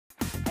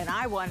And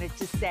I wanted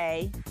to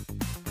say,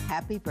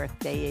 happy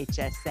birthday,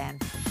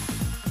 HSN.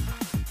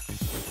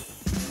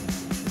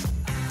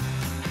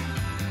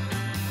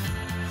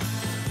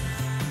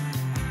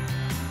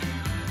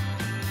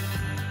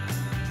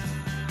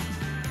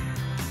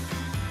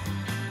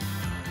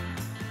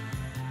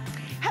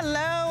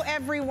 Hello,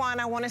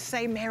 everyone. I want to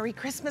say Merry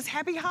Christmas,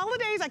 Happy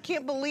Holidays. I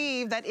can't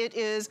believe that it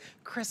is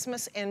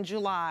Christmas in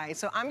July.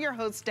 So I'm your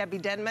host, Debbie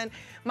Denman.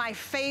 My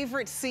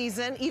favorite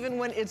season, even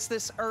when it's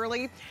this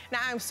early. Now,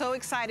 I'm so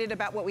excited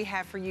about what we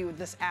have for you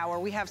this hour.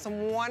 We have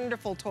some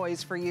wonderful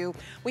toys for you.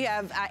 We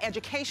have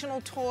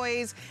educational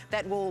toys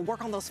that will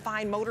work on those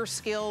fine motor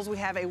skills. We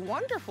have a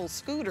wonderful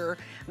scooter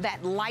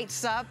that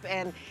lights up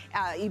and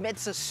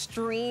emits a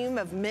stream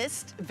of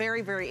mist.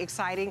 Very, very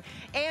exciting.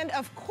 And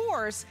of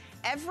course,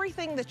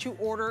 everything that you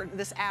order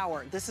this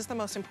hour, this is the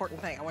most important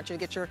thing. I want you to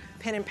get your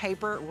pen and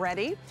paper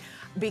ready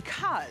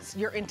because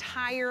your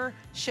entire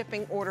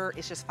shipping order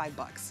is just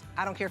 $5.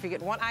 I don't care if you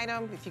get one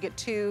item, if you get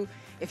two,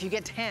 if you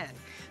get 10.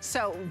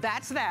 So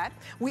that's that.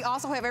 We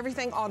also have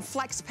everything on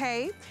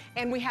FlexPay,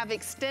 and we have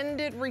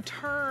extended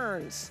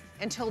returns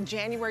until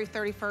January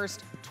 31st,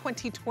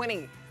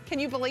 2020. Can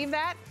you believe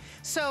that?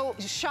 So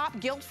shop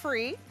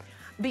guilt-free,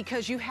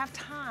 because you have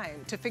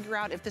time to figure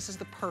out if this is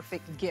the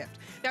perfect gift.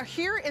 Now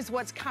here is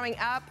what's coming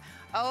up.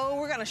 Oh,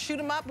 we're gonna shoot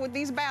them up with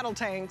these battle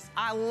tanks.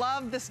 I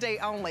love this day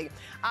only.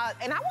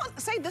 And I want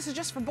to say this is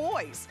just for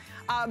boys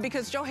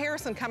because Joe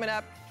Harrison coming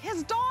up,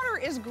 his daughter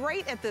is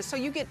great at this. So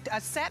you get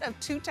a set of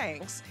 2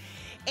 tanks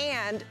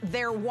and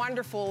they're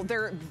wonderful.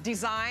 They're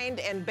designed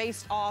and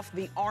based off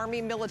the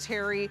Army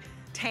military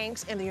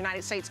tanks in the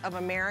United States of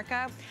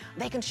America.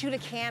 They can shoot a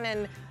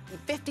cannon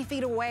 50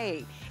 feet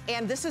away.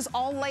 And this is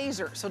all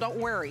laser, so don't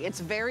worry. It's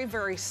very,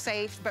 very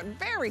safe, but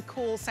very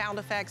cool sound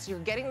effects. You're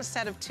getting a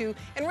set of 2,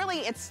 and really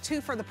it's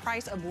 2 for the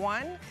price of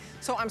 1.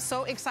 So I'm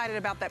so excited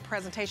about that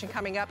presentation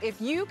coming up. If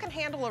you can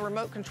handle a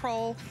remote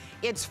control,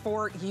 it's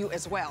for you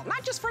as well.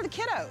 Not just for the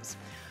kiddos,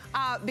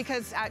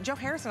 because Joe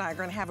Harris and I are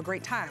gonna have a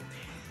great time.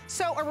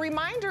 So a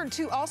reminder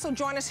to also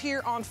join us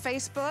here on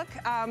Facebook.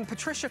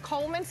 Patricia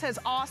Coleman says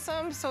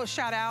awesome, so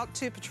shout out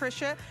to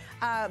Patricia.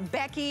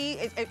 Becky,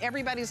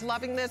 everybody's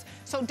loving this.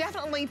 So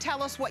definitely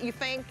tell us what you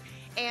think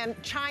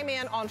and chime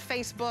in on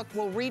Facebook.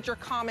 We'll read your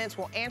comments,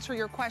 we'll answer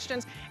your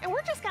questions, and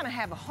we're just gonna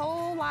have a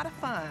whole lot of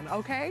fun,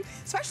 okay?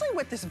 Especially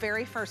with this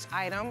very first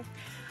item.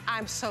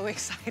 I'm so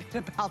excited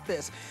about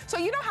this. So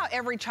you know how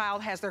every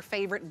child has their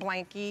favorite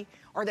blankie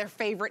or their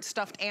favorite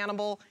stuffed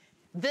animal?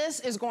 This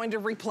is going to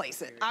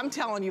replace it. I'm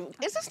telling you,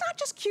 is this not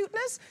just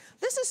cuteness?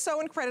 This is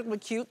so incredibly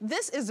cute.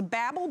 This is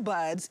Babble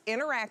Buds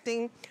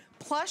interacting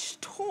plush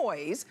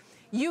toys.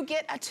 You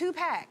get a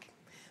 2-pack.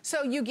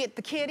 So you get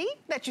the kitty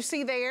that you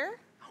see there,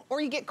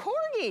 or you get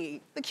Corgi,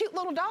 the cute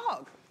little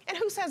dog. And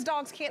who says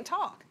dogs can't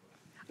talk?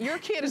 Your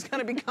kid is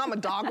gonna become a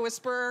dog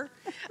whisperer,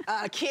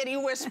 a kitty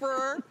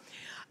whisperer.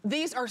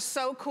 These are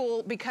so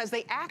cool because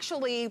they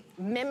actually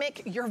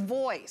mimic your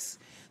voice.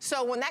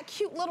 So when that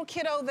cute little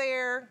kiddo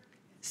there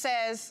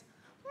says,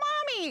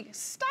 "Mommy,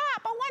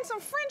 stop, I want some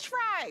French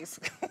fries,"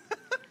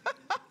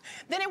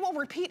 then it will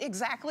repeat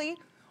exactly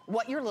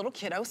what your little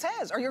kiddo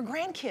says, or your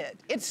grandkid.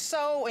 It's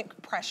so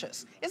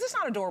precious. Is this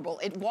not adorable?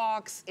 It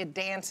walks, it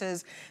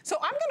dances. So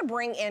I'm gonna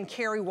bring in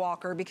Carrie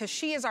Walker because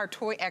she is our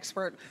toy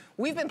expert.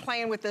 We've been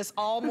playing with this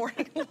all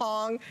morning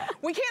long.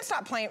 We can't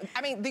stop playing.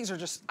 I mean, these are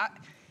just,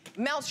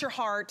 melts your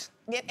heart.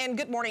 And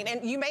good morning.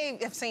 And you may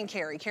have seen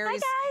Carrie.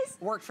 Carrie's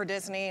worked for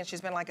Disney, and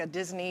she's been like a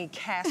Disney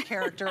cast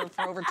character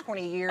for over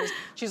 20 years.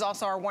 She's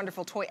also our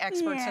wonderful toy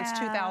expert since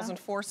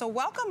 2004. So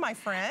welcome, my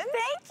friend.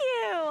 Thank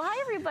you. Hi,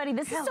 everybody.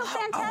 This is so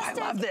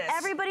fantastic. Oh, I love this.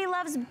 Everybody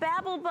loves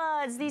Babble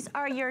Buds. These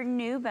are your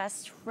new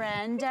best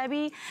friend,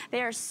 Debbie.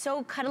 They are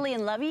so cuddly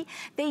and lovey.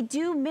 They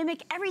do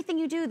mimic everything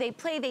you do. They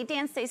play, they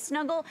dance, they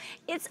snuggle.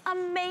 It's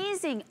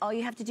amazing. All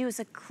you have to do is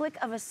a click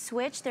of a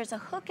switch. There's a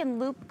hook and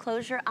loop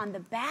closure on the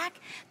back.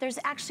 There's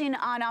actually an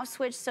on-off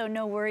switch, so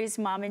no worries,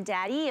 Mom and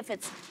Daddy, if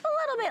it's a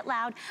little bit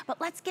loud.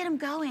 But let's get them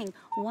going.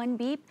 1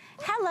 beep.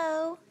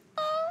 Hello.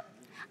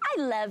 I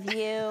love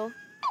you.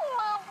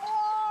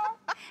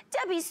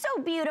 Debbie's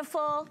so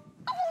beautiful.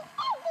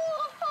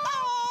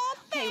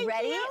 Okay,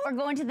 ready? We're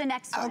going to the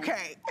next one.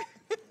 Okay.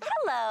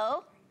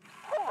 Hello.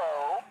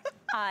 Hello.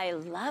 I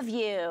love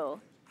you.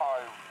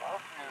 I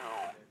love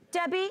you.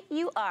 Debbie,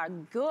 you are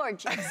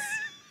gorgeous. Debbie,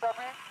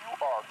 you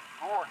are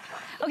gorgeous.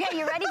 Okay,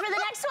 you ready for the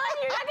next one?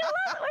 You're not gonna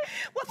love it.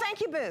 Well,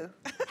 thank you, Boo.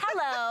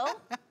 Hello.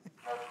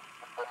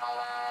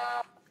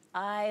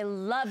 I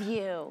love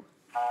you.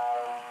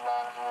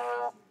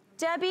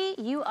 Debbie,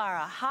 you are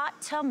a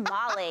hot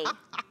tamale.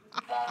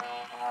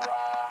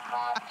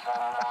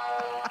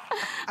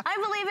 I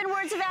believe in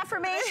words of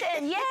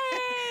affirmation.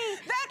 Yay!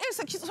 That is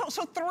a cute,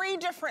 so 3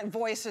 different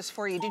voices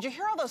for you. Did you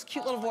hear all those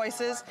cute little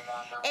voices?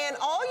 And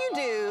all you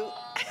do...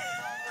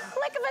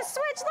 Click of a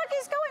switch, look,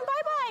 he's going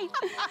bye-bye.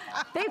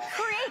 They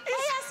create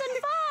chaos and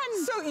fun.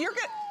 So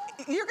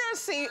you're gonna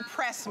see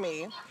Press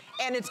Me,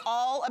 and it's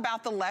all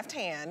about the left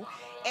hand,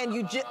 and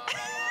you just...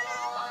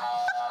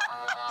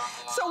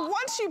 So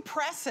once you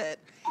press it,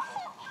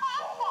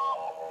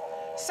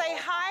 Say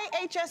hi,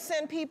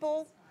 HSN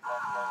people.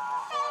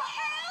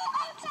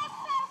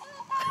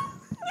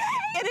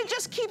 And it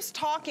just keeps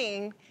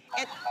talking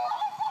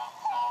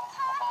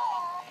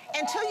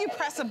until you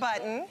press a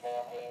button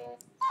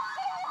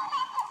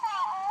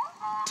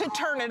to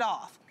turn it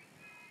off.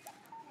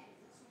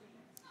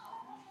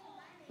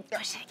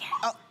 Push it again.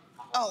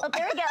 Oh,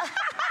 there we go.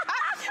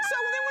 So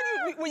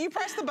then when you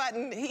press the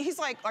button, he's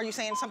like, are you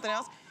saying something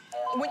else?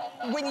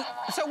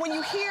 When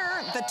you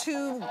hear the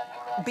two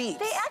beeps.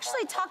 They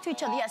actually talk to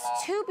each other. Yes,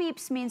 2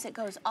 beeps means it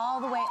goes all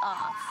the way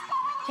off.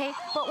 Okay,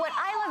 but what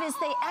I love is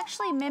they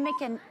actually mimic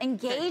and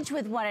engage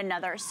with one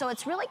another. So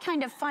it's really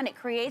kind of fun. It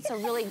creates a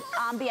really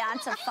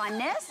ambiance of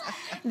funness.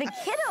 The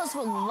kiddos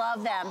will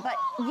love them, but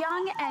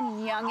young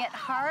and young at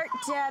heart,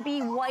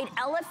 Debbie, white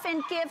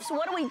elephant gifts.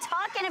 What are we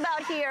talking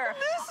about here?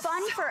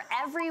 Fun for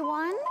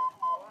everyone.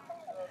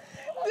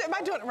 Am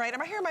I doing it right?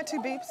 Am I hearing my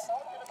 2 beeps?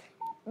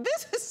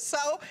 This is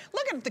so,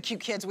 look at the cute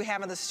kids we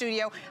have in the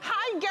studio.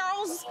 Hi,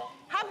 girls.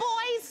 Hi,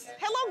 boys.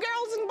 Hello,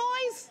 girls and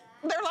boys.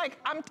 They're like,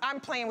 I'm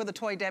playing with a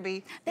toy,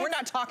 Debbie. We're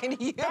not talking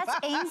to you. That's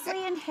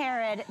Ainsley and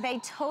Herod. They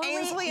totally,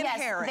 Ainsley and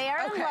Herod. They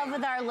are in love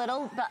with our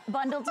little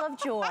bundles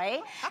of joy.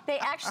 They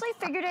actually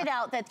figured it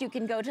out that you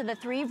can go to the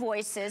 3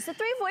 voices. The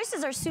 3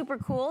 voices are super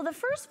cool. The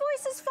first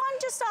voice is fun,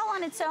 just all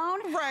on its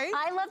own. Right.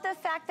 I love the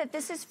fact that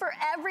this is for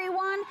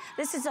everyone.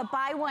 This is a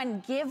buy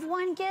one, give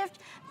one gift.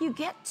 You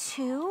get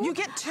 2. You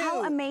get 2.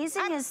 How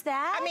amazing is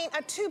that? I mean,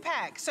 a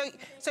 2-pack. So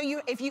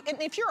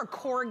if you're a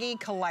corgi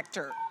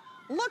collector,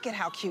 look at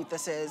how cute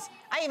this is.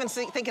 I even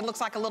think it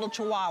looks like a little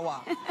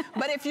chihuahua.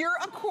 But if you're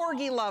a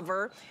corgi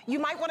lover, you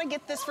might want to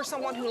get this for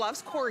someone who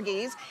loves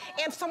corgis.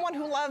 And someone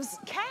who loves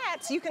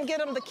cats, you can get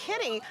them the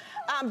kitty.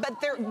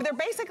 But they're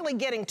basically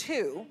getting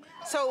 2.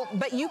 So,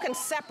 but you can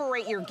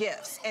separate your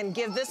gifts and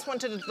give this one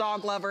to the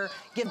dog lover,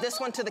 give this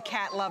one to the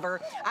cat lover.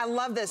 I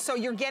love this. So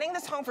you're getting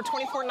this home for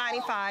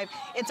 $24.95.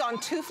 It's on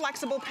 2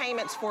 flexible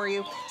payments for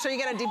you. So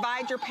you're going to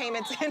divide your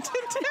payments into 2.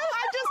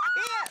 I just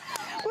can't.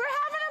 We're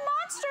having a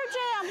monster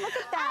jam. Look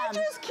at them. I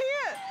just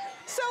can't.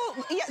 So,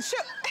 yeah,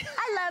 sure.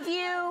 I love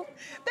you.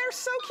 They're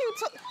so cute.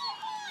 So,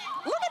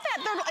 look at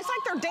that. It's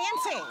like they're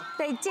dancing.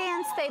 They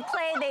dance, they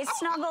play, they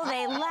snuggle,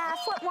 they laugh.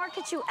 What more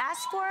could you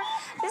ask for?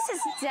 This is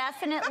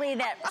definitely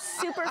that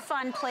super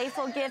fun,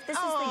 playful gift. This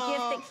is the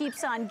gift that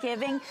keeps on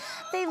giving.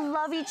 They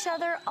love each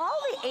other. All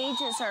the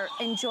ages are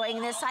enjoying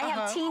this. I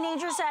have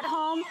teenagers at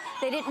home.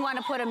 They didn't want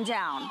to put them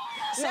down.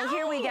 So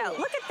here we go.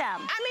 Look at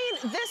them. I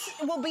mean, this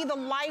will be the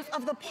life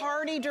of the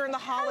party during the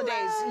holidays.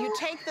 Hello. You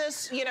take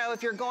this, you know,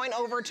 if you're going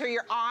over to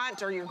your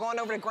aunt or you're going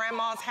over to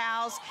grandma's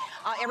house,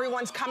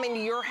 everyone's coming to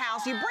your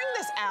house, you bring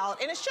this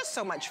out and it's just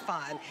so much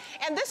fun.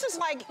 And this is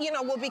like, you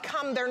know, will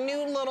become their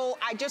new little,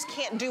 I just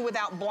can't do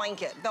without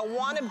blanket. They'll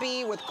want to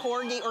be with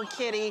corgi or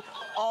kitty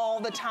all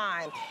the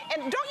time.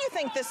 And don't you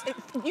think this,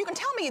 you can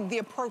tell me the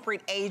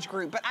appropriate age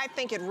group, but I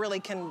think it really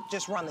can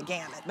just run the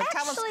gamut. But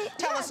Actually,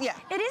 tell us, yeah.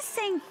 It is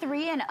saying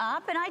 3 and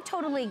up, and I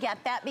totally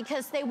get that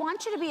because they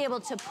want you to be able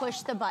to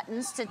push the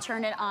buttons to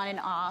turn it on and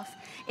off.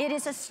 It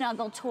is a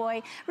snuggle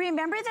toy.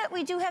 Remember that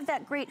we do have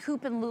that great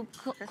hoop and loop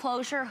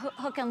closure,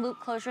 hook and loop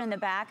closure in the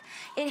back.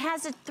 It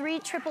has 3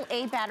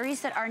 AAA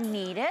batteries that are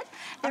needed.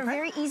 They're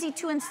very easy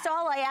to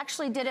install. I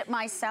actually did it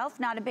myself,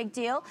 not a big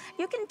deal.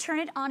 You can turn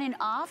it on and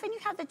off, and you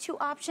have the 2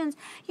 options.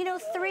 You know,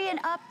 3 and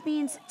up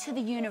means to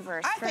the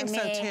universe for me. I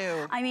think so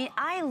too. I mean,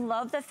 I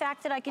love the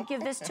fact that I could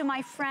give this to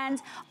my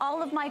friends.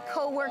 All of my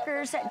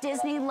coworkers at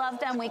Disney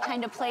loved them. We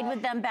kind of played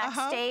with them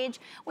backstage.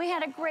 We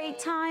had a great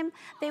time.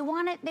 They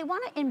want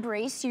to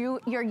embrace your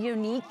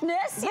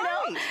uniqueness, you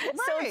know?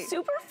 So it's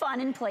super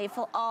fun and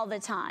playful all the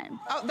time.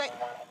 Oh,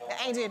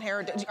 Ainsley and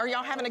Herod, are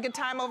y'all having a good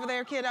time over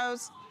there,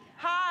 kiddos?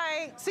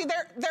 Hi. See,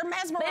 they're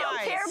mesmerized. They don't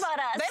care about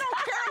us. They don't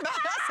care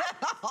about us at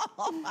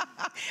all.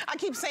 I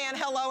keep saying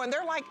hello, and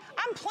they're like,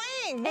 I'm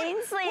playing.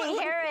 Ainsley,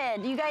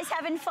 Herod, you guys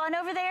having fun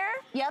over there?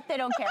 Yep, they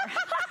don't care.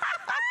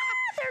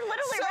 They're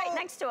literally right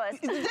next to us.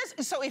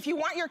 So if you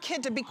want your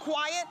kid to be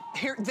quiet,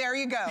 there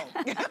you go.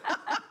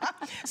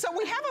 So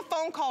we have a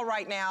phone call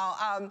right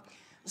now.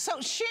 So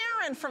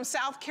Sharon from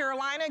South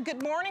Carolina,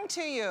 good morning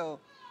to you.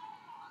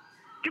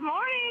 Good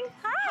morning.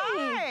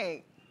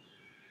 Hi.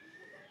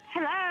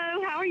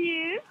 Hello, how are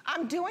you?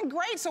 I'm doing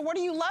great. So what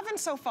are you loving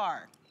so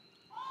far?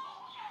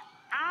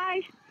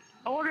 I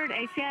ordered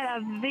a set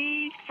of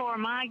these for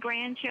my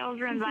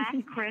grandchildren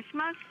last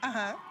Christmas.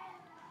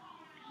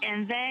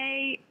 And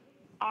they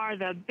are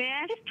the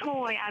best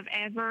toy I've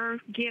ever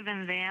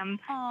given them.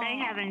 They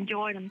have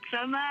enjoyed them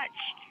so much.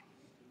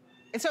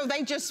 And so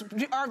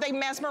are they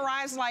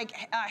mesmerized like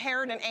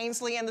Herod and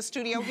Ainsley in the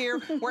studio here,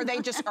 where they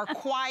just are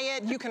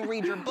quiet, you can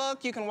read your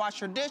book, you can wash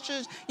your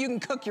dishes, you can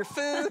cook your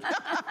food?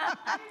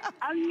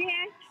 Oh,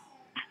 yes.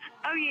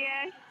 Oh,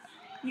 yes.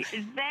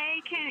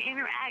 They can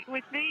interact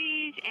with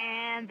these,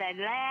 and they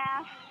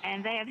laugh,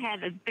 and they have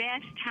had the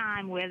best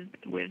time with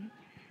the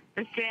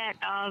set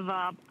of,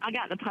 I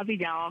got the puppy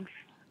dogs.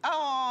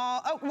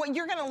 Oh, well,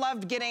 you're gonna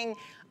love getting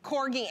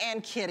Corgi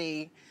and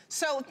Kitty.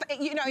 So,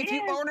 you know, if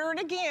you order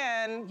it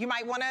again, you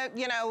might wanna,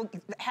 you know,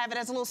 have it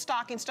as a little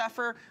stocking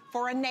stuffer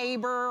for a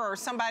neighbor or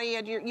somebody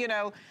at your, you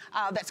know,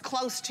 that's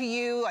close to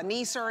you, a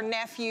niece or a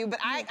nephew. But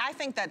I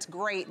think that's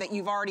great that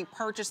you've already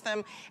purchased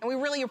them. And we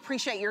really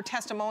appreciate your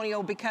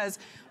testimonial because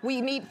we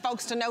need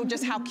folks to know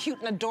just how cute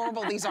and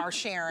adorable these are,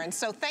 Sharon.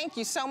 So thank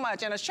you so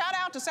much. And a shout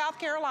out to South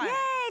Carolina.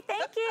 Yay,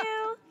 thank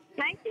you.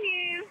 Thank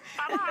you.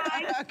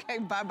 Bye-bye. Okay,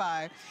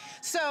 bye-bye.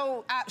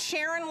 So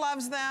Sharon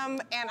loves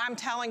them, and I'm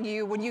telling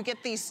you, when you get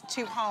these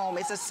two home,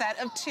 it's a set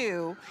of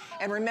two,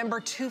 and remember,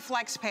 2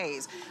 flex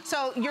pays.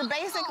 So you're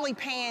basically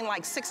paying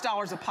like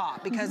 $6 a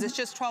pop because it's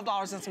just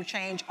 $12 and some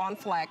change on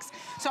flex.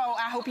 So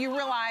I hope you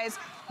realize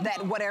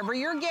that whatever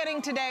you're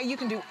getting today, you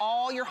can do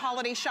all your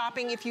holiday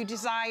shopping if you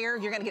desire.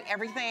 You're gonna get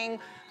everything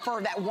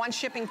for that one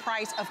shipping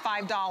price of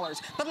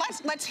 $5. But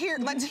let's hear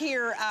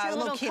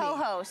little Kitty.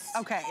 Co-host.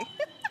 Okay.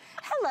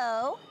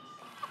 Hello.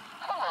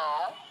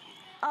 Hello.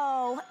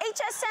 Oh,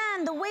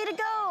 HSN, the way to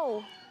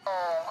go.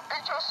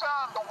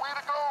 HSN, the way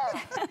to go.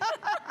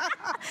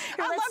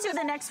 Here, let's do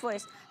the next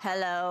voice.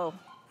 Hello.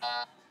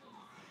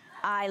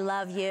 I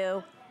love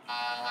you.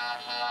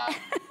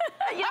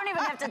 You don't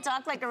even have to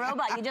talk like a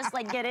robot. You just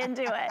like get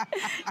into it.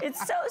 It's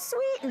so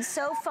sweet and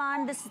so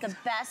fun. This is the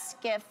best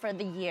gift for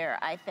the year,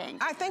 I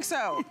think. I think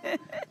so.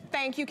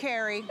 Thank you,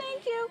 Carrie.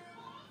 Thank you.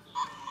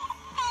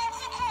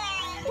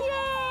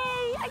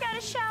 Yay! I got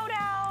a shout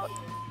out.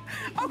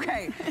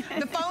 Okay,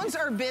 the phones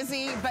are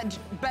busy, but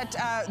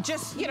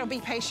just, you know, be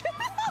patient.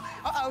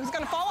 Uh-oh, he's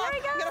gonna fall off.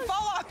 There he goes. He's gonna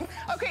fall off.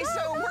 Okay,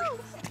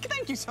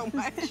 thank you so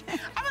much.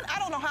 I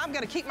don't know how I'm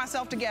gonna keep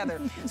myself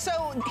together.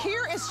 So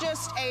here is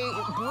just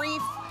a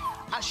brief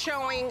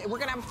showing. We're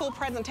gonna have a full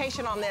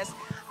presentation on this,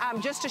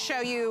 just to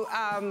show you,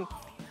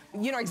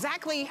 you know,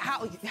 exactly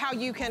how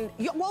you can,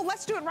 well,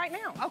 let's do it right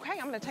now. Okay,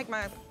 I'm gonna take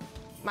my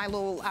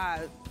little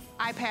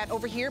iPad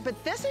over here, but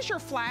this is your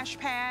flash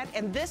pad,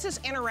 and this is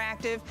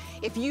interactive.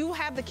 If you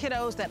have the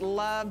kiddos that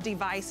love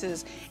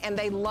devices and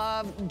they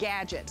love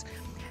gadgets,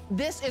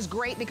 this is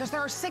great because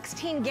there are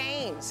 16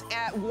 games,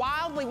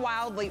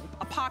 wildly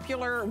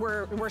popular.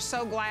 We're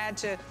so glad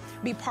to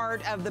be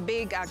part of the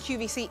big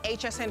QVC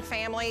HSN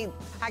family.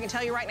 I can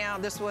tell you right now,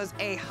 this was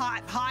a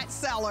hot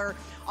seller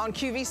on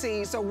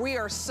QVC, so we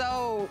are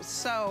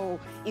so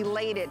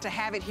elated to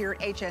have it here at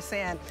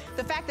HSN.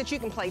 The fact that you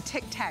can play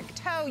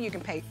tic-tac-toe, you can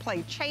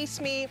play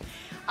Chase Me,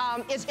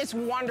 it's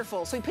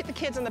wonderful. So you put the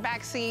kids in the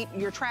back seat,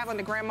 you're traveling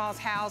to grandma's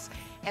house,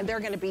 and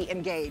they're gonna be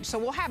engaged. So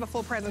we'll have a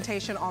full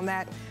presentation on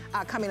that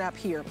coming up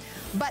here.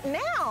 But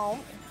now,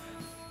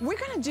 we're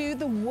gonna do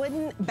the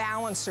wooden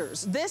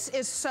balancers. This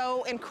is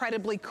so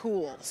incredibly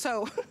cool.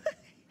 So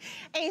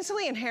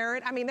Ainsley and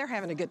Harriet, I mean, they're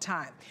having a good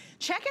time.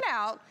 Check it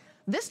out.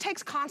 This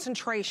takes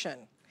concentration.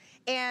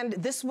 And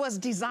this was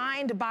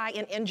designed by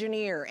an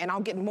engineer, and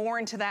I'll get more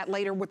into that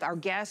later with our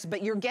guests,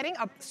 but you're getting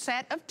a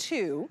set of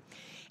 2.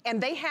 And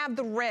they have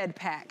the red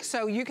pack.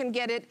 So you can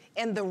get it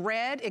in the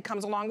red, it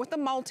comes along with the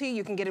multi.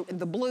 You can get it in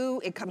the blue,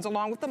 it comes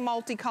along with the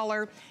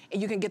multicolor.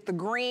 And you can get the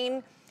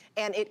green,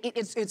 and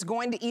it's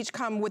going to each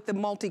come with the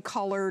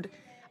multicolored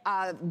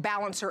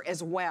balancer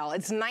as well.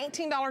 It's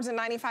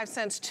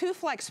 $19.95, 2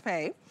 flex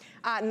pay,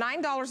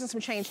 $9 and some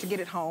change to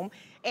get it home.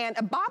 And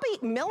Bobby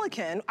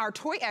Milliken, our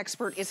toy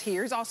expert, is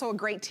here. He's also a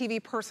great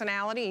TV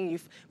personality, and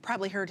you've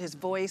probably heard his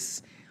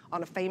voice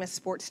on a famous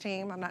sports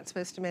team I'm not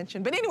supposed to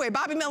mention. But anyway,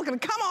 Bobby Milliken,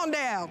 come on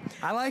down.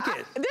 I like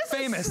it.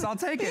 Famous, I'll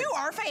take it. You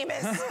are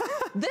famous.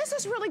 This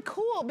is really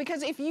cool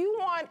because if you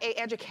want an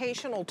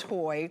educational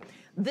toy,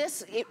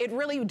 it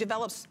really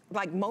develops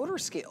like motor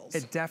skills.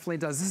 It definitely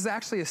does. This is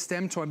actually a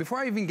STEM toy. Before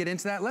I even get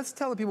into that, let's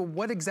tell the people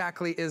what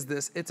exactly is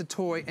this. It's a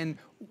toy, and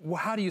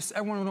how do you,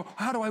 everyone will know,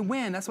 how do I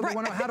win? That's what they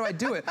want to know, how do I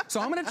do it?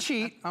 So I'm gonna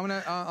cheat, I'm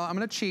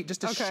gonna cheat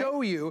just to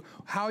show you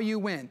how you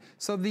win.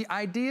 So the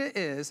idea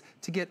is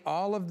to get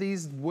all of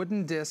these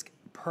wooden discs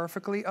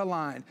perfectly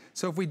aligned.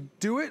 So if we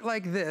do it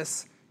like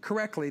this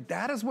correctly,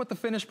 that is what the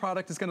finished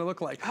product is gonna look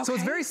like. So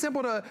it's very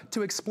simple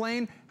to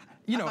explain,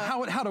 you know,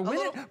 how to win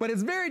it, but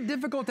it's very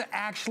difficult to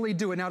actually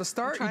do it. Now to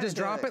start, you just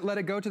drop it, let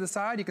it go to the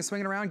side, you can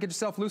swing it around, get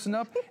yourself loosened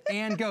up,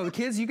 and go. The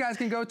kids, you guys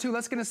can go too.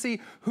 Let's gonna see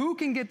who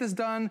can get this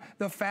done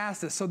the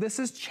fastest. So this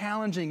is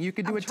challenging. You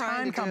could do a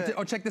time competition.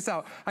 Oh, check this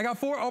out. I got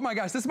 4, oh my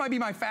gosh, this might be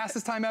my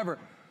fastest time ever.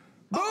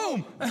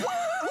 Boom! I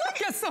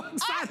get so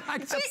excited. I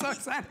get so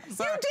excited. You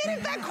did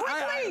it that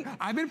quickly.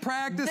 I've been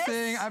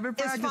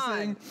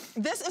practicing.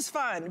 This is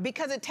fun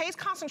because it takes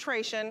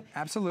concentration.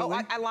 Absolutely.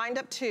 Oh, I lined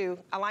up 2.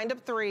 I lined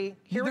up 3.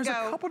 Here we go.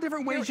 There's a couple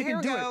different ways you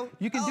can do it.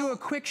 You can do a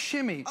quick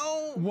shimmy.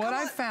 What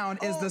I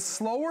found is the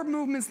slower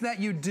movements that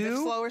you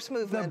do,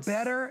 the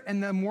better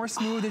and the more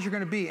smooth as you're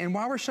going to be. And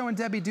while we're showing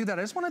Debbie do that,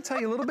 I just want to tell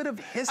you a little bit of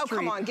history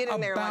come on, get in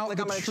there about like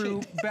the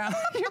true balance.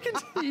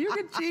 You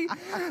can cheat.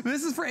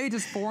 This is for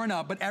ages 4 and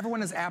up, but everyone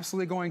everyone is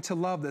absolutely going to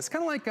love this.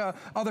 Kind of like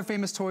other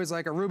famous toys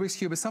like a Rubik's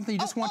Cube. It's something you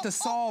just want to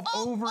solve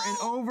over and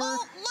over.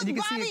 Look, and you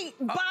can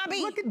Bobby,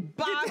 see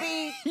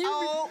Bobby.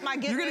 Oh, my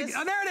goodness.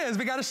 There it is.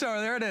 We got to show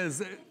her. There it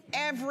is.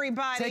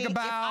 Everybody, Take a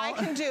bow. if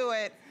I can do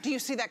it, do you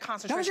see that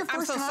concentration? That was your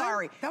first I'm so time?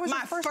 sorry. That was my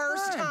your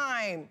first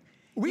time.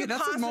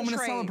 That's a moment of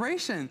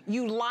celebration.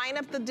 You line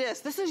up the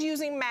disc. This is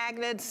using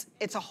magnets.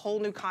 It's a whole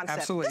new concept.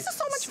 Absolutely. This is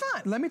so much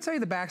fun. Let me tell you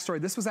the backstory.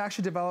 This was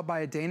actually developed by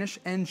a Danish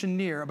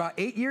engineer about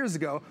 8 years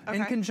ago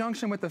in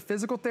conjunction with a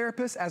physical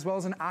therapist as well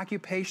as an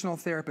occupational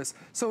therapist.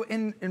 So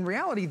in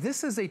reality,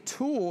 this is a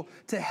tool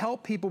to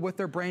help people with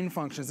their brain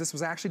functions. This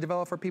was actually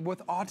developed for people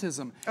with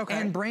autism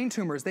and brain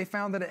tumors. They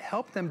found that it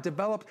helped them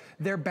develop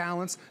their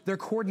balance, their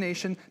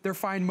coordination, their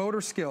fine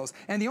motor skills.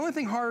 And the only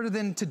thing harder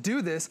than to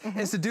do this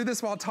is to do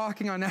this while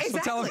talking on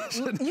national television.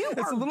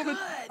 It's a little bit.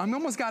 I'm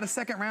almost got a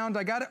second round.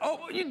 I got it.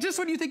 Oh, just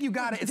when you think you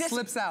got it, it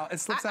slips out. It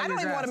slips out of your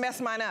grasp. I don't even want to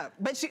mess mine up.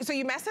 But so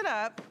you mess it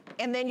up,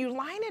 and then you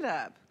line it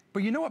up.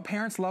 But you know what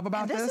parents love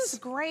about this? This is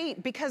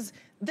great because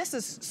this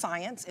is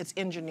science. It's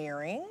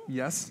engineering.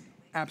 Yes,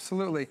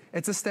 absolutely.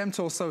 It's a STEM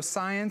tool, so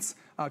science,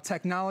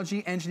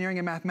 technology, engineering,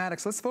 and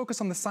mathematics. Let's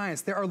focus on the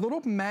science. There are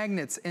little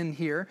magnets in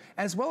here,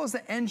 as well as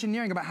the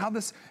engineering about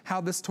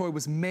how this toy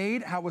was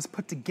made, how it was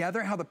put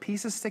together, how the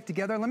pieces stick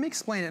together. Let me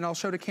explain it, and I'll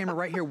show the camera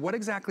right here what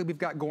exactly we've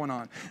got going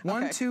on.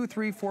 1, 2,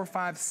 3, 4,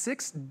 5,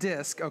 6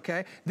 disc,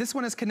 okay? This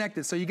one is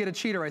connected, so you get a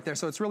cheater right there.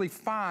 So it's really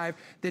 5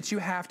 that you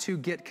have to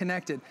get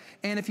connected.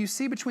 And if you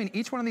see between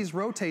each one of these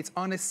rotates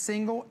on a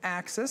single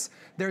axis,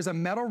 there's a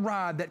metal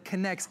rod that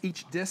connects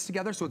each disc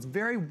together, so it's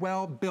very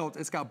well built.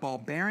 It's got ball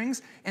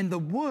bearings, and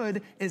the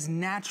wood is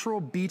natural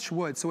beech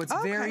wood, so it's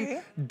very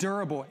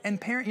durable. And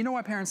you know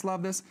why parents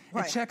love this?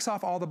 It checks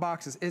off all the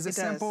boxes. Is it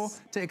simple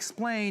to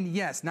explain?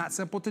 Yes. Not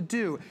simple to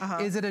do.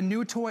 Is it a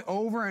new toy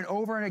over and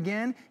over and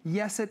again?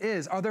 Yes, it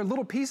is. Are there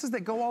little pieces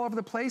that go all over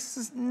the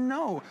place?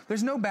 No.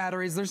 There's no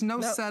batteries. There's no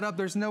setup.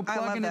 There's no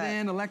plugging it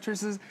in,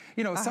 electricity.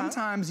 You know,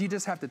 sometimes you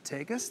just have to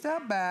take a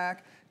step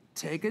back,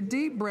 take a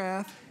deep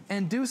breath,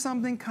 and do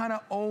something kind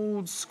of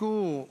old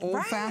school,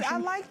 old-fashioned. I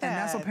like that. And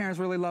that's what parents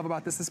really love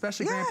about this,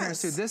 especially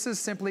grandparents too. This is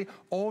simply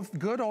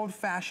good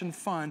old-fashioned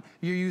fun.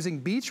 You're using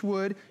beech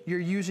wood, you're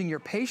using your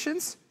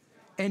patience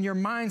and your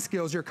mind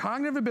skills, your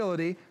cognitive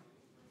ability,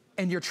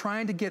 and you're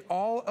trying to get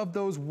all of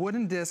those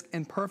wooden discs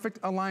in perfect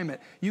alignment.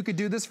 You could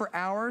do this for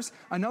hours.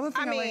 Another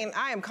thing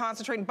I am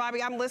concentrating.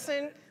 Bobby, I'm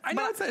listening. I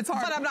know it's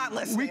hard. But I'm not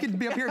listening. We could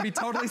be up here and be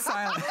totally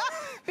silent.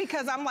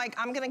 Because I'm like,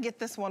 I'm gonna get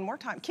this one more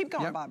time. Keep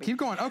going, Bobby. Keep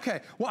going,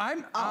 okay.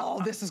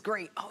 Well, this is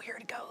great. Oh, here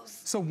it goes.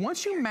 So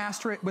once you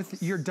master it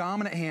with your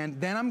dominant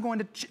hand, then I'm going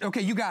to,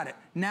 okay, you got it.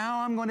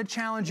 Now I'm going to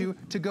challenge you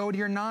to go to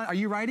your are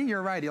you righty? You're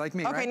a righty, like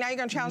me, right? Okay, now you're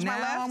gonna challenge my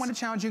left? Now I'm gonna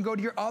challenge you and go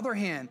to your other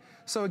hand.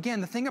 So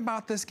again, the thing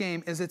about this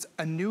game is it's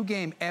a new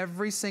game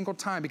every single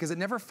time because it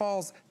never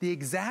falls the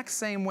exact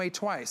same way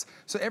twice.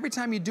 So every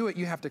time you do it,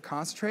 you have to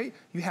concentrate,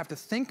 you have to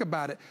think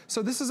about it.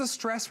 So this is a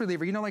stress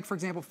reliever. You know, like for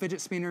example,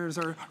 fidget spinners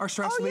are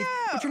stress relief,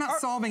 but you're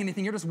not solving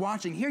anything, you're just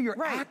watching. Here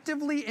you're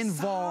actively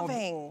involved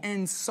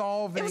in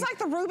solving. It was like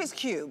the Rubik's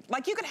Cube.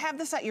 Like you could have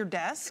this at your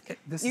desk.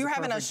 You're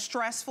having a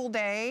stressful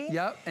day.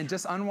 Yep, and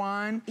just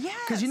unwind. Yes.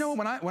 Because you know,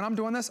 when I'm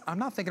doing this, I'm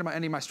not thinking about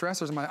any of my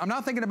stressors. I'm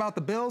not thinking about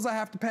the bills I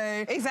have to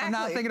pay. Exactly. I'm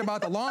not thinking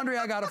about the laundry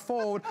I gotta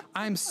fold.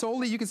 I'm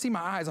solely, you can see my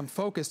eyes, I'm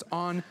focused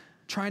on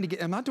trying to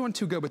get, I'm not doing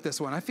too good with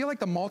this one. I feel like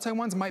the multi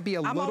ones might be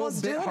a little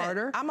bit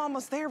harder. I'm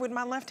almost there with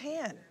my left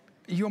hand.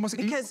 You almost,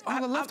 because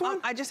the left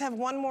one? I just have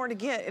one more to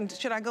get, and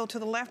should I go to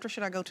the left or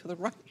should I go to the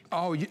right?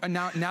 Oh,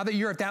 now that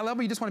you're at that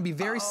level, you just wanna be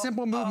very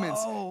simple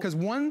movements, because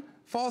one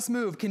false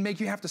move can make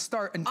you have to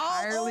start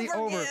entirely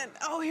over. Again.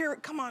 Oh, here,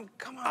 come on.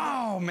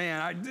 Oh, man,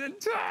 I did.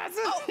 Look,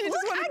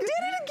 I did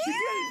it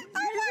again.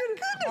 Oh, my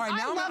goodness. All right,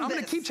 now I'm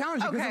going to keep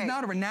challenging you because it's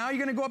not over. Now you're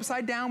going to go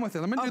upside down with it.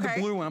 I'm going to do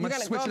the blue one. I'm going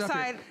to switch it up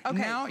here.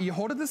 Now, you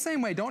hold it the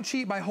same way. Don't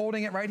cheat by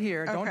holding it right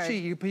here. Don't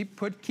cheat. You keep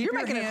your hand above there. You're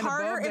making it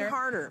harder and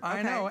harder.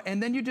 I know.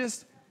 And then you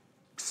just,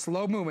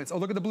 slow movements. Oh,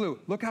 look at the blue.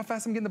 Look how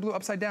fast I'm getting the blue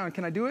upside down.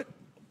 Can I do it?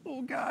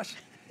 Oh, gosh.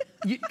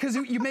 Because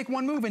you make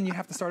one move and you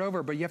have to start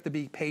over, but you have to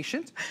be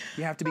patient.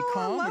 You have to be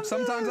calm, which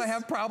sometimes I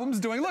have problems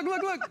doing. Look.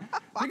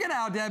 Check it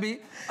out, Debbie.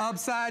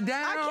 Upside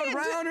down,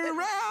 round and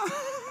around.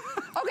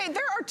 Okay,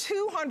 there are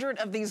 200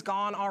 of these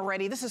gone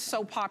already. This is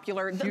so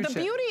popular. The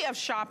beauty of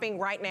shopping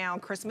right now,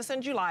 Christmas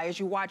in July, as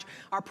you watch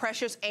our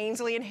precious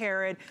Ainsley and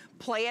Herod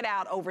play it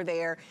out over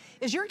there,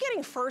 is you're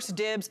getting first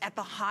dibs at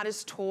the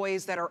hottest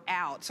toys that are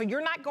out. So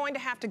you're not going to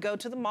have to go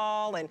to the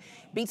mall and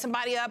beat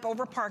somebody up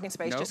over a parking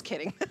space. Just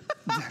kidding.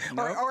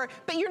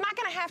 But you're not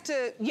going to have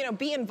to,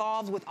 be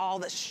involved with all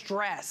the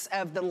stress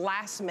of the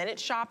last minute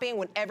shopping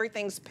when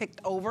everything's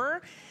picked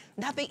over.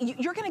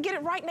 You're going to get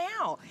it right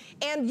now.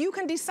 And you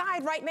can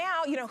decide right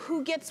now,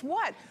 who gets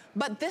what.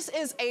 But this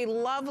is a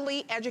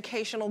lovely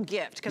educational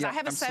gift. Because I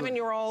have a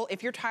 7-year-old.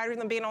 If you're tired of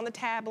them being on the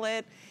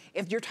tablet,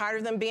 if you're tired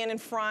of them being in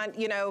front,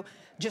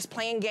 just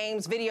playing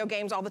games, video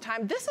games all the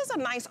time, this is a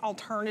nice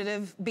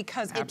alternative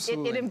because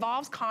it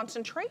involves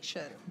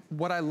concentration.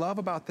 what I love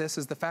about this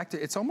is the fact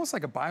that it's almost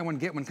like a buy one,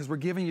 get one, because we're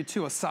giving you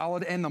two, a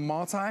solid and the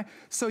multi.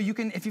 So you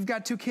can, if you've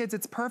got two kids,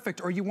 it's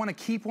perfect. Or you want to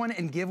keep one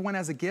and give one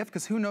as a gift,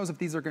 because who knows if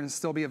these are going to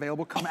still be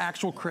available come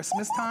actual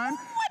Christmas time.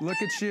 Look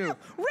at you.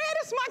 Red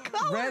is my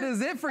color. Red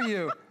is it for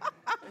you.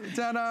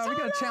 Ta-da, we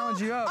got to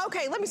challenge you up.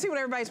 Okay, let me see what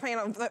everybody's paying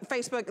on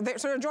Facebook.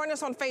 So they're joining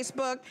us on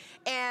Facebook.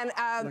 And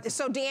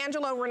so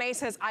D'Angelo Renee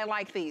says, I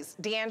like these.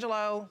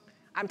 D'Angelo,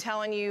 I'm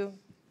telling you,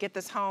 get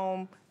this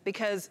home,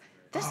 because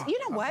this, you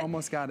know what?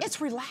 Almost got it. It's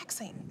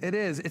relaxing. It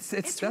is. It's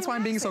that's why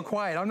I'm being so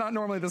quiet. I'm not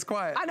normally this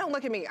quiet. I don't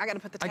look at me. I got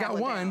to put the tablet I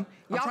got one. down.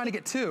 I'm trying to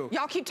get two.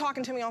 Y'all keep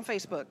talking to me on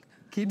Facebook.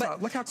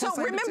 Look how close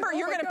So remember,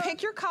 you're going to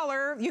pick your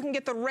color. You can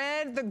get the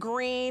red, the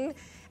green,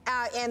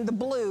 and the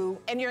blue,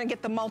 and you're going to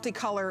get the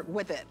multicolor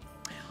with it.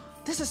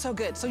 This is so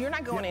good. So you're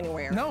not going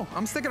anywhere. No,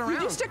 I'm sticking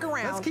around. You stick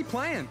around. Let's keep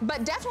playing.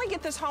 But definitely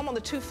get this home on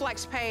the 2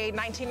 Flex Pay,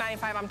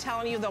 $19.95. I'm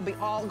telling you, they'll be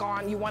all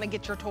gone. You want to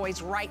get your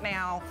toys right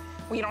now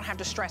where you don't have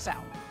to stress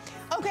out.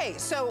 Okay,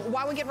 so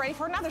while we get ready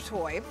for another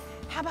toy,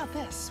 how about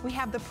this? We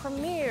have the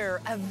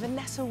premiere of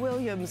Vanessa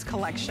Williams'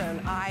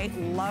 collection. I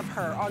love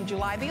her. On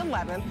July the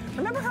 11th.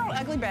 Remember her on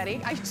Ugly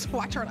Betty? I used to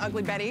watch her on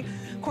Ugly Betty.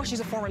 Of course,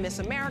 she's a former Miss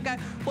America.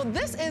 Well,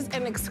 this is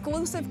an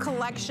exclusive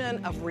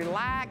collection of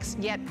relaxed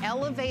yet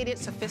elevated,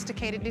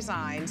 sophisticated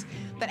designs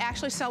that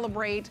actually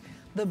celebrate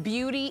the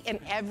beauty in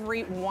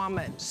every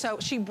woman. So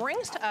she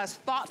brings to us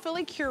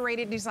thoughtfully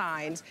curated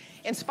designs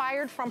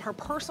inspired from her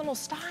personal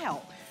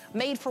style,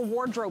 made for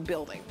wardrobe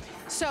building.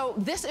 So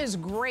this is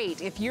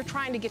great if you're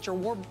trying to get your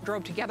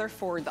wardrobe together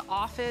for the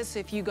office,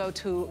 if you go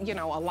to, you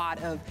know, a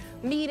lot of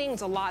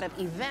meetings, a lot of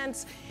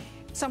events,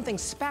 something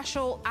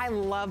special. I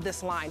love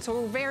this line.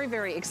 So we're very,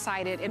 very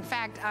excited. In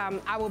fact,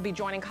 I will be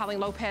joining Colleen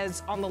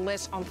Lopez on the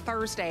list on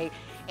Thursday,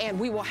 and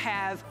we will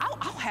have,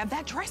 I'll have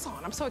that dress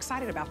on. I'm so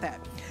excited about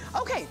that.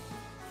 Okay,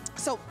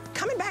 so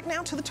coming back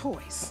now to the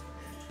toys,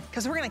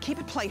 because we're gonna keep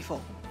it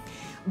playful.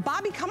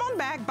 Bobby, come on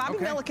back. Bobby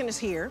Milliken is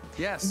here.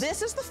 Yes.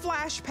 This is the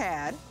Flash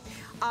Pad.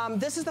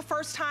 This is the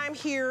first time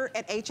here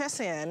at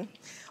HSN,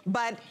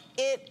 but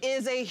it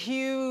is a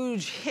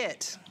huge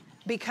hit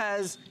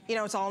because, you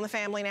know, it's all in the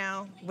family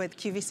now with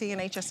QVC and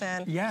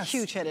HSN. Yes.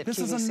 Huge hit at this QVC.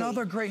 This is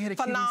another great hit at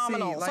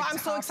Phenomenal. QVC. Like, so I'm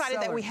so excited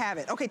seller. that we have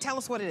it. Okay, tell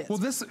us what it is. Well,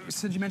 this,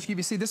 since you mentioned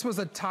QVC, this was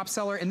a top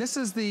seller, and this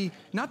is the,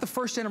 not the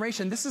first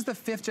generation, this is the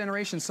 5th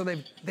generation, so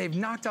they've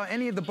knocked out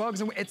any of the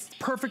bugs, and it's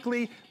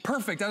perfectly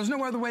perfect. There's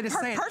no other way to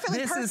say it. Perfectly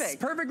perfect. This is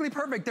perfectly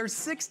perfect. There's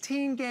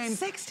 16 games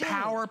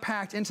power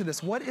packed into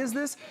this. What is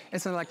this?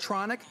 It's an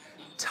electronic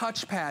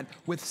touchpad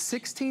with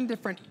 16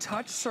 different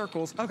touch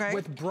circles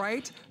with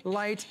bright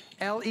light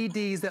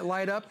LEDs that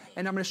light up,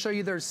 and I'm gonna show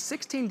you there's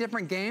 16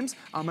 different games.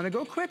 I'm gonna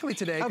go quickly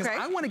today because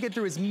I wanna get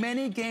through as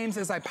many games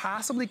as I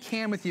possibly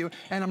can with you,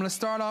 and I'm gonna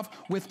start off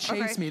with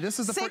Chase Me. This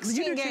is the first,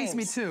 you do Chase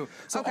Me too.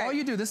 So all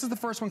you do, this is the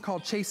first one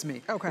called Chase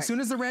Me. As soon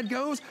as the red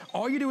goes,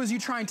 all you do is you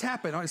try and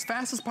tap it as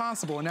fast as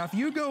possible. And now if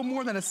you go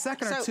more than a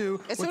second or two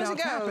without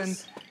tapping,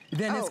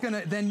 then it's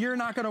gonna, then you're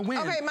not gonna win.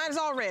 Okay, mine's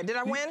all red. Did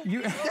I win?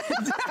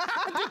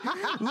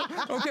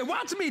 Okay,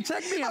 watch me,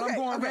 check me out. I'm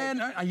going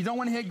red. You don't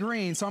want to hit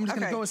green, so I'm just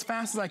gonna go as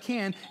fast as I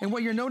can. And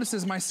what you'll notice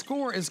is my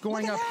score is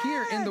going up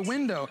here in the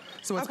window.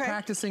 So it's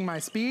practicing my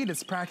speed,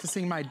 it's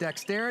practicing my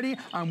dexterity.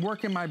 I'm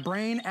working my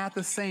brain at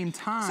the same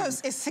time.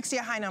 So is 60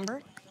 a high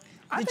number?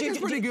 I think it's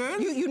pretty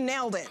good. You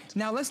nailed it.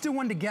 Now let's do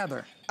one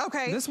together.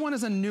 Okay. This one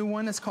is a new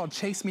one. It's called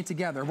Chase Me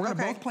Together. We're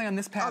gonna both play on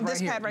this pad right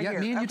here. Pad right here.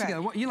 Me and you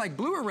together. What, you like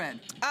blue or red?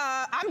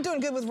 I'm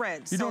doing good with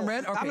red. You're doing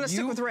red? Okay. I'm gonna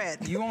stick with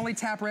red. You only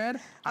tap red.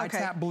 I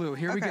tap blue.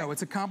 Here we go.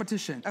 It's a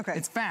competition.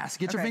 It's fast.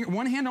 Get your finger.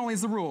 One hand only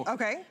is the rule.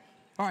 Okay.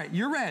 All right,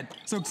 you're red.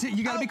 So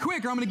you gotta be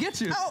quick or I'm gonna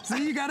get you. So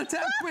you gotta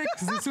tap quick,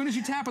 because as soon as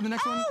you tap on the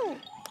next one.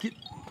 Okay.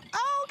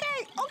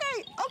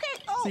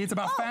 See, it's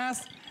about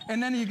fast.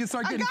 And then you can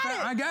start getting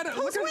fast. I got it.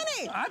 Who's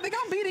winning? I think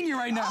I'm beating you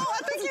right now. Oh,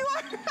 I think you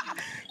are.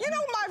 You know,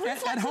 my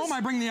reflexes. At home, I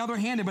bring the other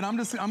hand in, but I'm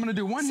gonna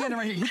do one hand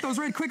right here. Hit those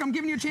red quick. I'm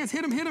giving you a chance.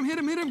 Hit him.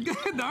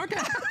 Good.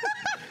 Okay.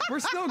 We're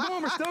still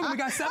going. We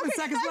got 7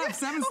 seconds left.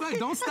 7 seconds.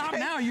 Don't stop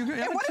now. And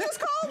what is this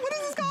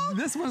called?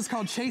 This one's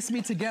called Chase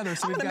Me Together.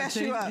 So I'm gonna mess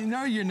you up.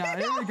 No, you're not.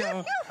 Here we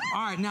go.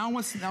 All right, now I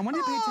want you to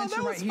pay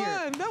attention right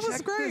here. That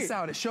was great. Check this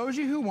out. It shows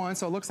you who won,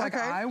 so it looks like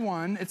I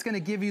won. It's gonna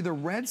give you the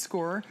red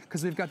score,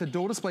 because we've got the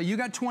dual display. You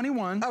got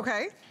 21.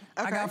 Okay.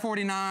 I got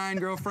 49,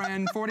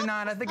 girlfriend,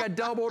 49. I think I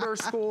doubled her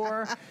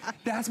score.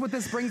 That's what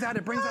this brings out.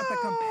 It brings out the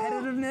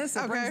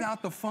competitiveness. It brings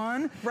out the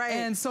fun. Right.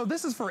 And so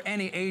this is for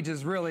any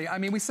ages, really. I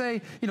mean, we say,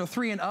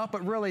 3 and up,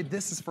 but really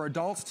this is for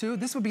adults too.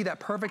 This would be that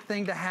perfect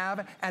thing to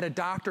have at a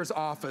doctor's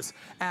office,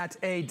 at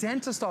a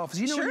dentist office.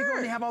 You know when you go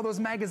and you have all those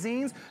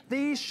magazines?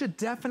 These should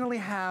definitely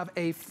have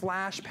a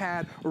flash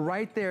pad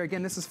right there.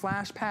 Again, this is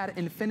Flash Pad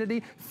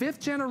Infinity,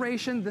 5th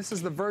generation. This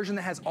is the version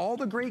that has all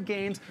the great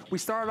games. We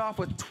started off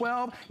with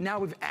 12. Now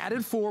we've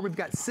added 4. We've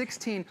got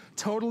 16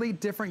 totally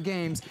different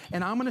games.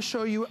 And I'm gonna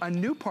show you a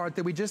new part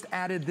that we just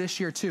added this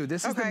year too.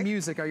 This is the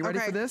music. Are you ready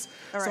for this?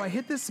 So I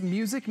hit this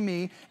Music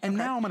Me, and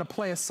now I'm gonna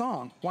play a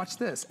song. Watch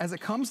this. As it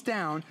comes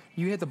down,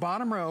 you hit the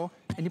bottom row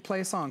and you play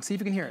a song. See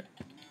if you can hear it.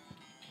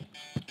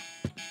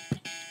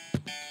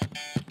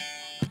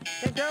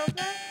 don't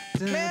know.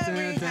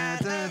 Mary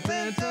had a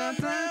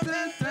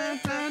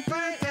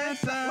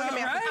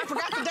I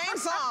forgot the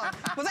dance song.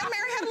 Was that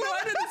Mary Had a Little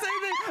Lamb? I did the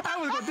same thing. I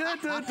was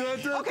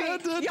going, Okay,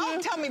 y'all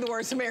tell me the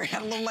words to Mary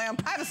Had a Little Lamb.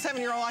 I have a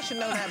 7-year-old, I should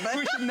know that, but.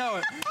 We should know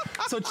it.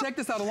 So check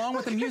this out, along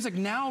with the music,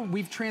 now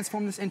we've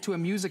transformed this into a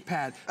music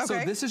pad. Okay.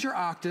 So this is your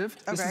octave,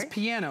 this is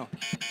piano.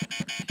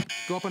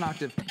 Go up an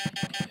octave.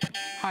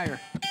 Higher.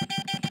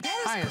 That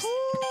is highest.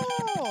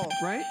 cool.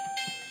 Right?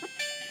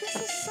 This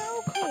is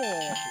so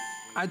cool.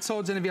 I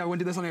told Genevieve I wouldn't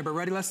do this on air, but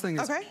ready, let's sing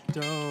this. Okay.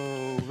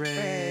 Do,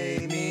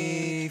 re,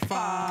 mi,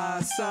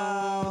 fa,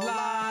 sol,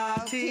 la,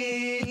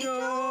 ti,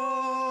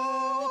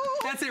 do.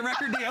 That's it,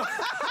 record deal.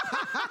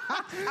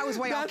 I was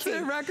way off key.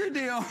 That's it, record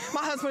deal.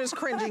 My husband is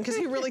cringing because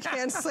he really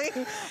can't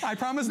sing. I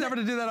promise never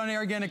to do that on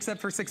air again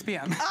except for 6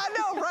 p.m. I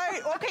know,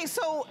 right? Okay,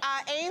 so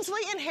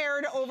Ainsley and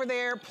Herod over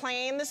there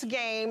playing this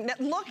game. Now,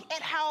 look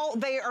at how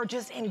they are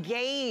just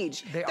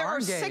engaged. There are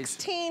engaged.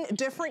 16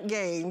 different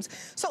games.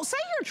 So say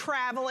you're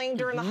traveling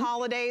during the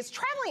holidays,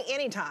 traveling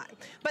anytime.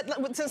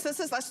 But since this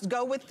is, let's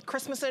go with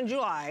Christmas in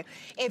July.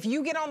 If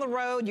you get on the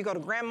road, you go to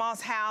grandma's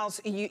house,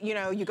 you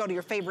know, you go to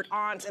your favorite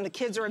aunts and the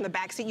kids are in the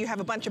backseat, you have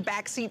a bunch of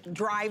backseat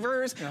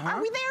drivers.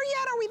 Are we there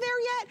yet? Are we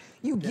there yet?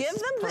 You give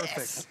them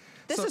this.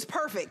 This is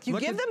perfect. You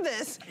give them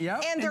this,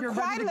 and they're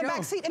quiet in the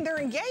back seat, and they're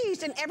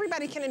engaged, and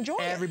everybody can enjoy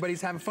it.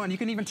 Everybody's having fun. You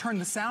can even turn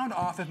the sound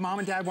off if mom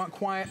and dad want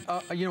quiet,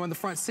 you know, in the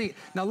front seat.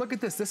 Now look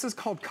at this. This is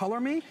called Color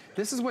Me.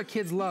 This is what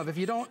kids love. If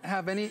you don't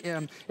have any,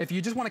 if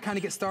you just want to kind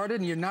of get started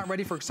and you're not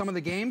ready for some of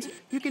the games,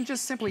 you can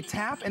just simply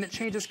tap and it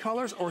changes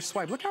colors or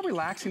swipe. Look how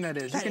relaxing that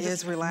is. That you can is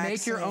just relaxing.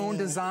 Make your own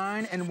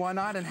design and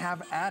whatnot and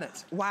have at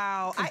it.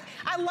 Wow.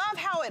 I love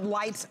how it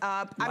lights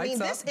up. I mean,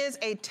 this is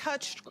a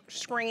touch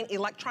screen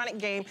electronic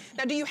game.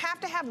 Now, do you have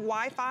to have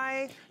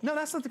Wi-Fi? No,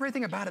 that's not the great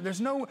thing about it. There's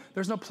no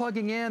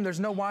plugging in, there's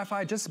no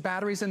Wi-Fi, just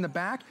batteries in the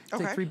back.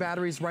 Take 3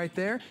 batteries right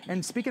there.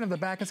 And speaking of the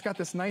back, it's got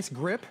this nice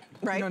grip,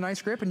 you know,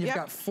 nice grip, and you've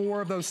got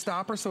 4 of those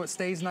stoppers so it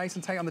stays nice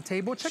and tight on the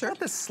table. Check out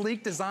this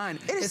sleek design.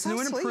 It's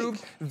new and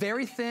improved,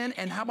 very thin,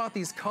 and how about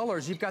these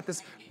colors? You've got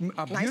this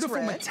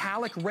beautiful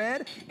metallic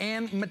red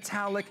and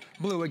metallic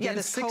blue.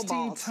 Again,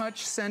 16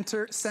 touch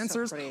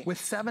sensors with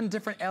 7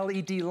 different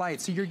LED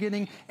lights. So you're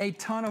getting a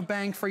ton of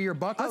bang for your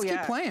buck. Let's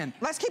keep playing.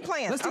 Let's keep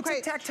playing. Let's do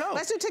tic-tac-toe.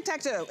 Let's do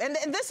tic-tac-toe. And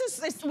this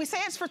is, we say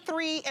it's for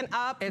 3 and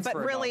up, but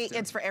really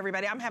it's for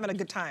everybody. I'm having a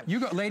good time. You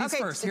go, ladies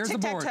first. Here's the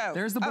board.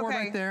 There's the board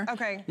right there.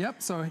 Okay.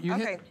 Yep, so you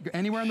hit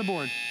anywhere on the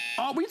board.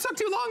 Oh, we took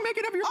too long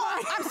making up your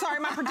mind. I'm sorry,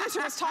 my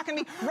producer was talking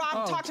to me.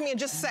 Rob, talk to me in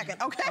just a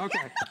second, okay?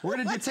 Okay, we're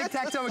gonna do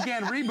tic-tac-toe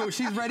again. Reboot,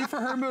 she's ready for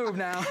her move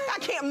now. I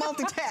can't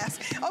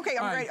multitask. Okay,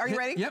 I'm ready. Are you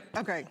ready? Yep.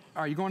 Okay.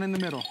 All right, you're going in the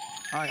middle.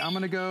 All right, I'm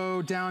gonna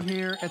go down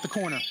here at the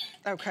corner.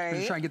 Okay. I'm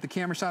gonna try and get the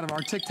camera shot of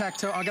our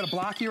tic-tac-toe. I gotta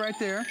block you right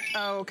there.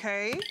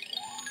 Okay.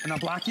 And I'll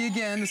block you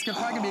again. This is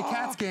probably gonna be a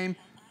cat's game.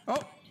 Oh,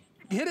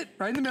 hit it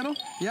right in the middle.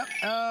 Yep.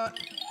 No!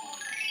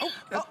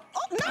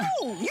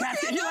 You're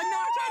like, no,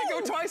 I'm trying to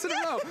go twice in a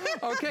row.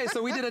 Okay,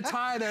 so we did a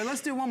tie there.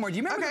 Let's do one more. Do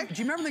you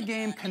remember the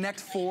game Connect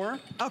 4?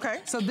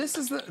 Okay. So this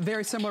is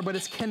very similar, but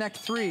it's Connect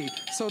 3.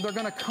 So they're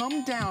gonna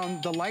come down,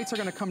 the lights are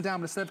gonna come down,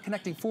 but instead of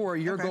connecting 4,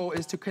 your goal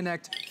is to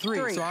connect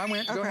 3. So I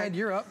went, go ahead,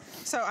 you're up.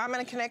 So I'm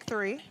gonna connect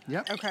 3.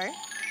 Yep. Okay.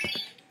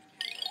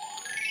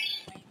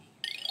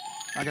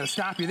 I gotta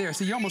stop you there.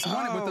 So you almost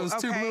won it with those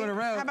 2 blue in a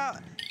row. How about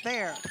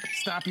there?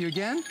 Stop you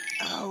again.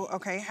 Oh,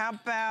 okay. How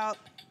about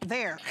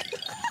there?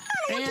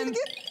 And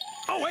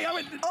oh wait, I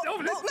went.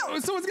 No.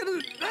 Someone's gonna.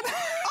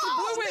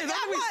 Blue win.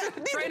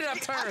 We traded up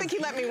turns. I think he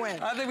let me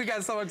win. I think we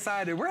got so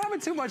excited. We're having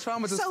too much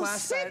fun with this flash.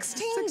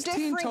 16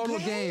 different total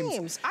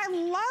games. I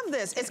love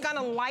this. It's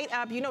gonna light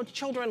up. You know,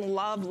 children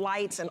love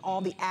lights and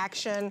all the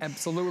action.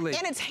 Absolutely.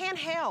 And it's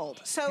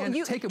handheld, so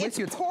you take it with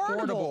you. It's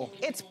portable.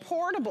 It's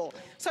portable,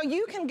 so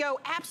you can go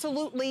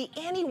absolutely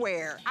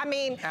anywhere. I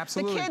mean,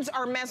 the kids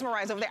are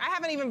mesmerized over there. I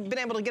haven't even been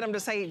able to get them to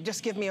say,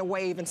 just give me a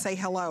wave and say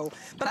hello.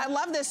 But I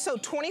love this. So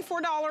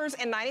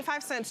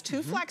 $24.95,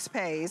 2 flex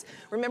pays.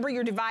 Remember,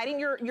 you're dividing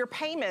your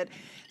payment.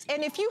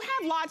 And if you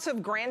have lots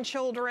of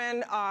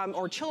grandchildren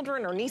or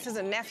children or nieces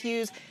and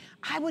nephews,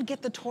 I would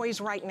get the toys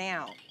right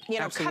now. You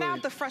know, cut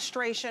out the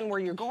frustration where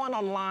you're going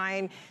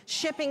online.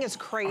 Shipping is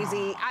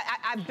crazy.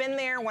 I've been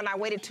there when I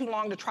waited too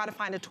long to try to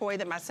find a toy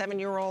that my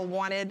 7-year-old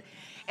wanted.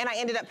 And I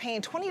ended up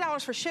paying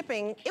 $20 for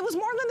shipping. It was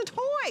more than the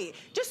toy,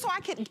 just so I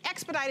could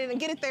expedite it and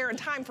get it there in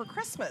time for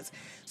Christmas.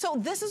 So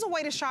this is a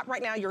way to shop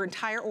right now. Your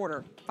entire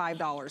order,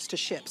 $5 to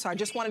ship. So I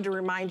just wanted to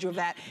remind you of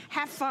that.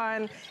 Have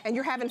fun, and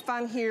you're having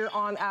fun here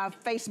on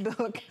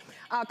Facebook.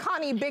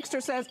 Connie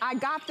Bixter says, I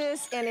got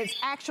this, and it's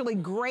actually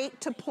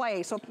great to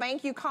play. So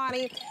thank you,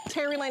 Connie.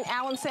 Terry Lynn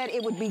Allen said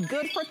it would be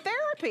good for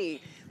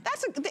therapy.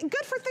 That's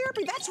good for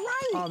therapy. That's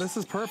right. Oh, this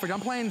is perfect. I'm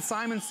playing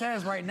Simon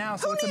Says right now,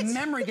 so it's a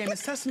memory game.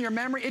 It's testing your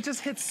memory. It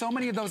just hits so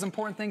many of those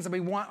important things that we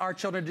want our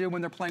children to do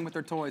when they're playing with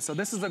their toys. So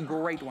this is a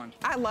great one.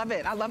 I love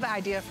it. I love the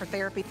idea for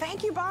therapy.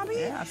 Thank you, Bobby.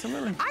 Yeah,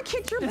 absolutely. I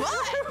kicked your butt.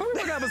 We're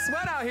gonna have a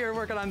sweat out here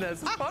working on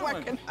this. It's a fun one.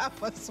 Working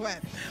up a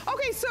sweat.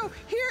 Okay, so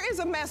here is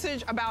a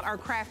message about our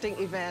crafting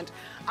event.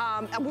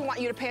 And we want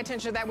you to pay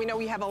attention to that. We know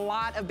we have a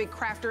lot of big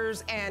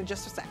crafters, and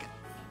just a second.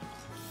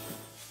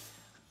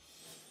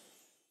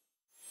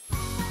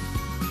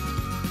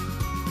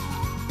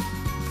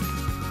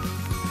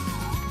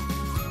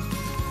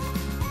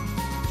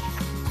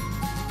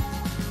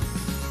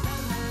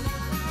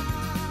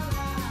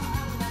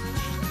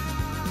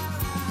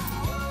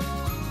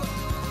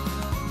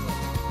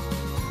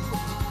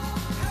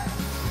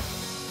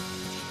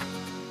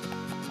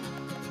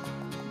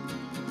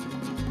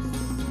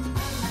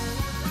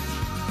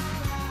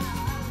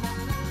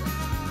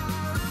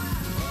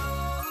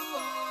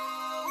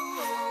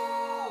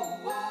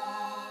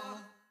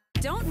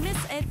 Don't miss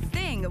a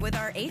thing with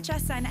our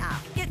HSN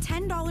app. Get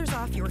 $10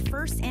 off your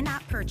first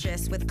in-app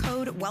purchase with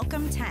code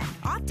WELCOME10.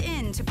 Opt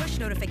in to push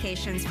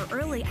notifications for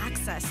early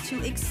access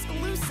to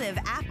exclusive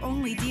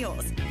app-only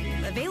deals.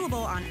 Available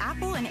on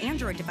Apple and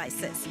Android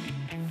devices.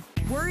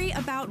 Worry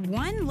about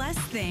one less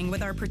thing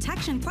with our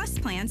Protection Plus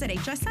plans at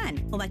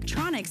HSN.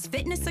 Electronics,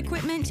 fitness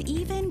equipment,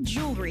 even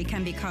jewelry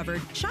can be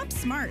covered. Shop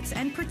smart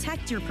and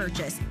protect your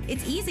purchase.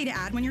 It's easy to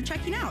add when you're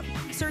checking out.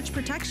 Search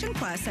Protection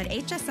Plus at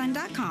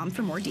hsn.com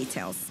for more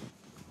details.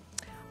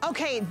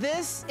 Okay,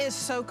 this is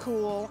so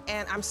cool,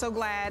 and I'm so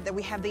glad that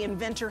we have the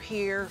inventor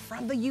here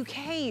from the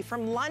UK,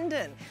 from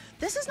London.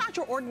 This is not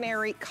your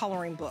ordinary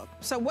coloring book.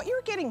 So what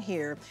you're getting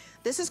here,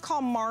 this is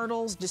called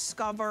Martle's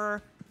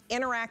Discover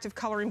Interactive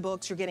Coloring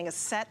Books. You're getting a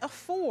set of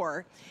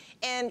 4,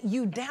 and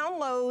you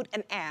download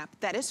an app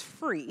that is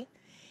free,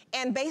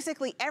 and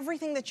basically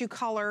everything that you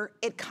color,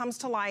 it comes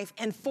to life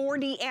in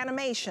 4D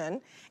animation,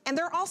 and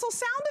there are also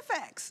sound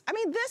effects. I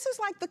mean, this is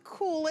like the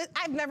coolest.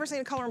 I've never seen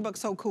a coloring book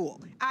so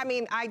cool. I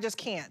mean, I just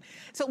can't.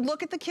 So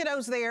look at the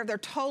kiddos there. They're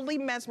totally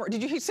mesmerized.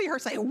 Did you see her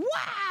say,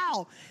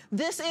 wow?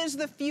 This is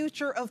the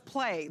future of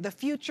play, the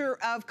future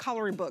of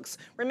coloring books.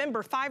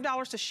 Remember,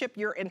 $5 to ship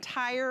your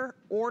entire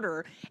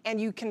order, and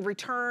you can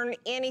return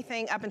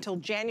anything up until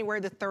January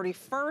the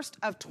 31st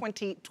of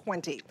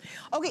 2020.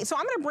 Okay, so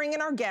I'm gonna bring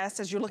in our guest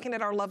as you're looking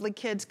at our lovely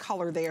kid's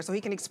color there, so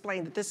he can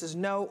explain that this is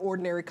no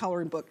ordinary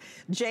coloring book.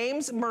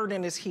 James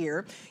Murden is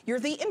here. You're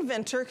the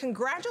inventor.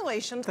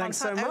 Congratulations on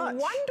such a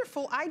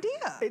wonderful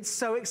idea. It's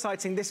so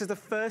exciting. This is the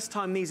first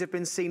time these have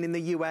been seen in the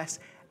US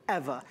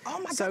ever. Oh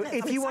my so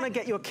goodness, if you want to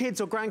get your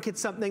kids or grandkids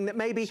something that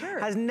maybe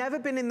has never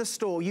been in the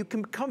store, you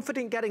can be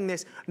confident getting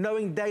this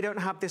knowing they don't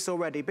have this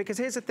already. Because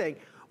here's the thing,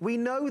 we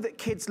know that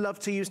kids love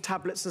to use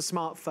tablets and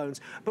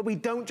smartphones, but we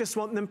don't just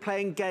want them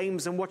playing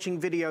games and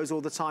watching videos all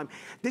the time.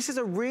 This is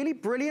a really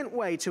brilliant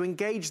way to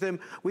engage them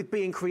with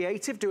being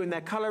creative, doing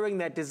their coloring,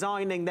 their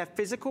designing, their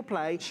physical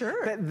play,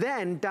 but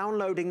then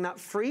downloading that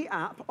free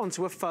app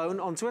onto a phone,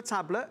 onto a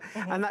tablet,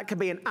 and that could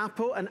be an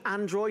Apple, an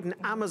Android, an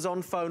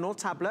Amazon phone or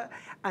tablet,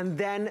 and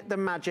then the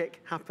magic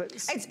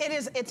happens.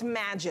 It's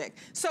magic.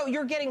 So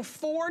you're getting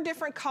 4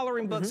 different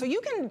coloring books. So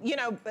you can, you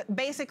know,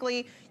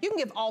 basically, you can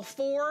give all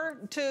 4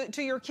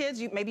 to your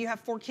kids. Maybe you have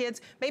 4 kids.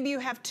 Maybe you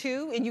have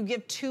 2 and you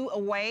give 2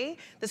 away.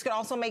 This could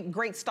also make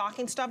great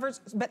stocking stuffers.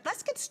 But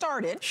let's get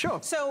started. Sure.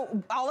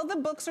 So all of the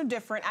books are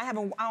different.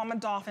 I'm a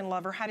dolphin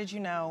lover. How did you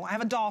know? I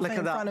have a dolphin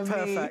in front of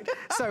me. Perfect.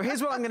 So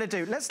here's what I'm going to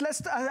do. Let's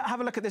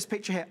have a look at this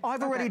picture here.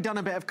 I've already done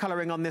a bit of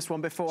coloring on this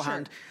one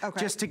beforehand,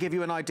 just to give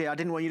you an idea. I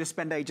didn't want you to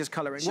spend ages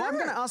coloring. What I'm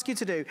going to ask you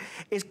to do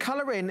is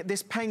color in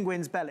this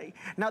penguin's belly.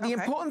 Now, the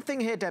important thing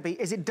here, Debbie,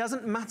 is it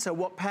doesn't matter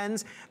what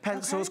pens,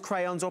 pencils,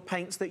 crayons, or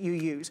paints that you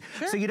use.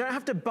 So you don't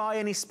have to buy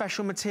any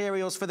special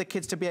materials for the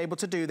kids to be able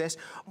to do this.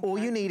 All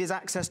you need is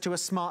access to a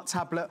smart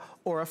tablet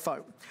or a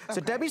phone.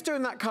 So Debbie's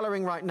doing that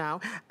coloring right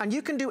now, and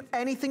you can do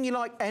anything you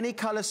like, any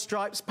colors,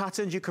 stripes,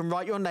 patterns. You can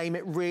write your name.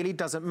 It really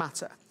doesn't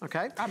matter,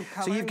 okay?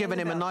 So you've given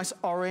him a nice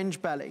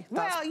orange belly.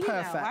 That's perfect.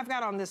 Well, you know, I've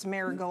got on this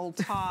marigold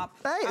top.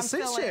 Hey, I'm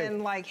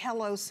feeling like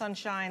hello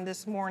sunshine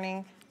this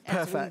morning.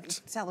 Perfect.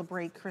 As we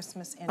celebrate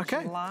Christmas in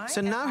July.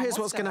 So now here's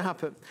what's going to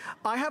happen.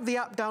 I have the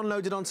app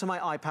downloaded onto my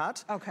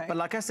iPad. But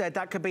like I said,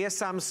 that could be a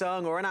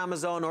Samsung or an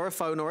Amazon or a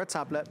phone or a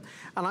tablet.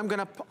 And I'm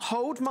going to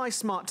hold my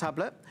smart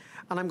tablet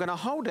and I'm going to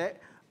hold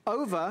it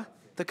over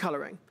the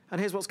coloring. And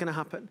here's what's going to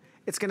happen.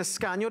 It's going to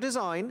scan your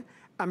design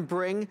and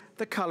bring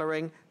the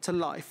coloring to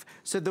life.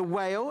 So the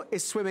whale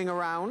is swimming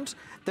around,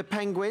 the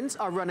penguins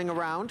are running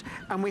around,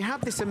 and we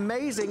have this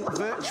amazing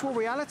virtual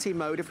reality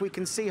mode. If we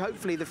can see,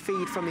 hopefully, the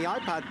feed from the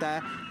iPad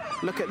there.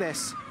 Look at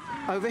this.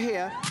 Over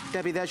here,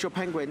 Debbie, there's your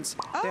penguins.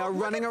 They are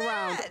running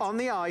around on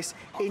the ice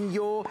in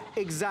your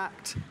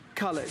exact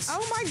colors.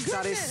 Oh my goodness.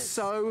 That is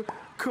so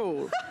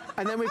cool.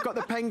 And then we've got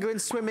the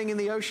penguins swimming in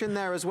the ocean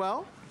there as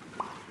well.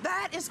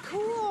 That is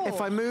cool.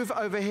 If I move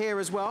over here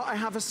as well, I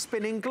have a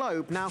spinning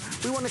globe. Now,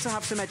 we wanted to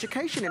have some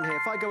education in here.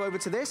 If I go over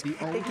to this,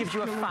 it gives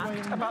you a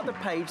fact about the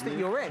page that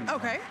you're in.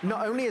 Okay.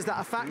 Not only is that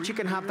a fact, you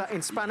can have that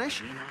in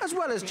Spanish, as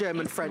well as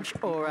German, French,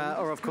 or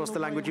of course, the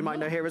language you might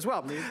know here as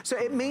well. So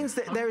it means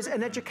that there is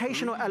an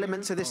educational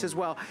element to this as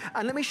well.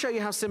 And let me show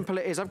you how simple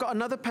it is. I've got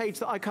another page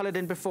that I colored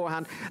in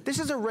beforehand. This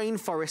is a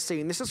rainforest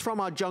scene. This is from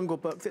our jungle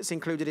book that's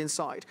included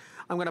inside.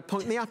 I'm going to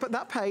point the app at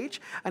that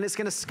page, and it's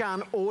going to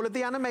scan all of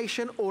the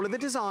animation, all of the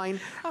design,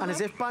 and as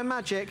if by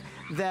magic,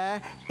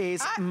 there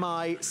is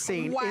my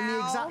scene in the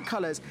exact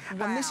colors.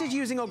 And this is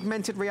using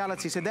augmented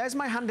reality. So there's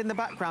my hand in the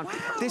background.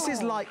 This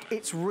is like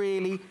it's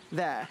really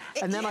there.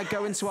 And then I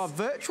go into our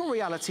virtual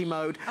reality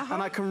mode,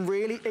 and I can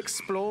really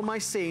explore my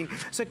scene.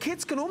 So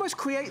kids can almost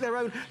create their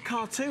own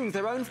cartoons,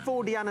 their own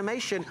 4D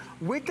animation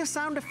with the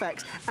sound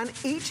effects. And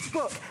each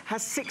book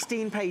has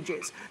 16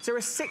 pages. So there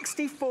are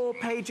 64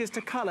 pages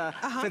to color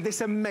for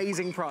this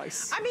amazing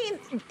price. I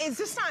mean, is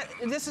this not,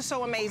 this is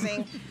so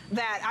amazing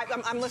that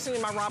I'm listening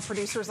to my Rob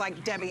producers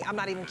like, Debbie, I'm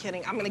not even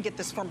kidding. I'm gonna get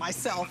this for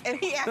myself. And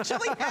he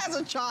actually has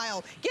a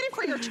child. Get it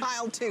for your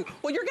child too.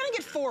 Well, you're gonna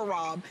get 4,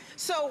 Rob.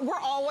 So we're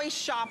always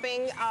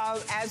shopping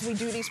as we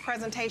do these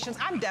presentations.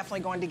 I'm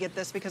definitely going to get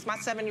this because my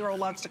 7-year-old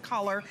loves to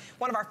color.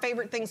 One of our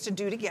favorite things to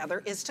do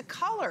together is to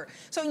color.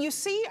 So you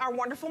see our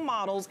wonderful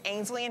models,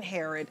 Ainsley and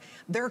Herod,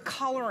 they're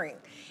coloring.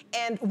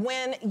 And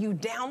when you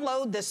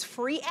download this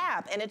free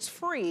app, and it's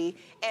free,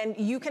 and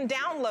you can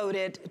download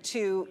it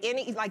to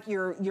any, like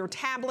your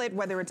tablet,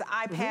 whether it's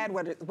iPad,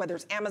 whether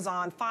it's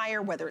Amazon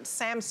Fire, whether it's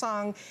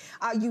Samsung,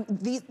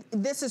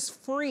 this is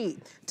free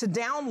to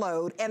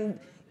download and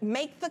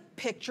make the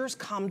pictures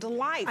come to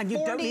life. And you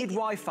don't need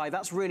Wi-Fi,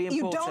 that's really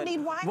important. You don't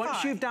need Wi-Fi.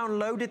 Once you've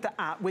downloaded the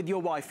app with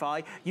your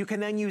Wi-Fi, you can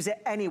then use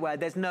it anywhere.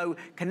 There's no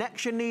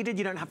connection needed,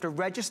 you don't have to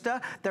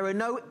register. There are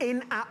no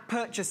in-app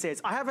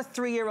purchases. I have a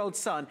 3-year-old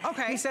son.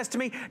 He says to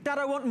me, Dad,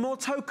 I want more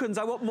tokens,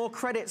 I want more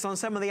credits on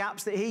some of the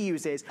apps that he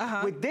uses.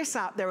 With this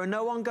app, there are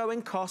no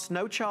ongoing costs,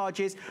 no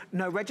charges,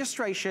 no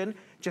registration,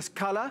 just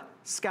color,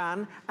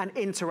 scan, and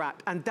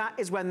interact. And that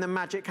is when the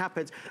magic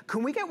happens.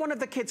 Can we get one of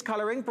the kids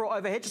coloring brought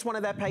over here, just one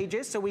of their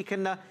pages, so we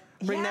can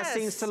bring their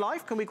scenes to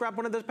life? Can we grab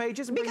one of those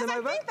pages and bring them over?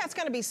 Because I think that's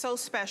gonna be so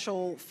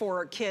special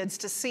for kids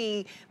to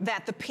see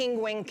that the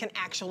penguin can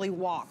actually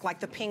walk, like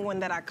the penguin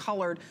that I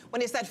colored.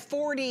 When it's that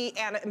 4D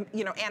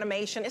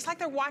animation, it's like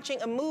they're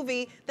watching a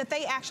movie that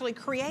they actually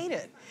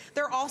created.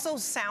 There are also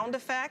sound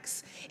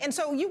effects. And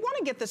so you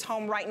wanna get this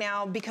home right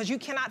now because you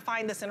cannot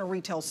find this in a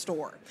retail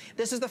store.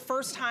 This is the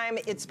first time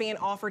it's being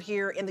offered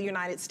here in the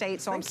United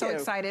States, so I'm so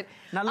excited.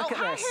 Now look at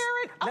hi, this.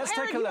 Herod. Let's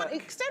take a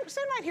look.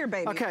 Stand right here,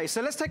 baby. Okay,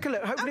 so let's take a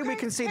look. Hopefully we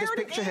can see this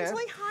picture here.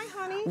 Hi,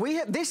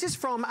 honey. This is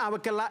from our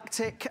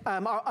Galactic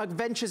our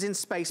Adventures in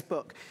Space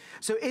book.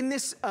 So in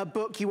this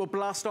book, you will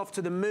blast off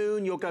to the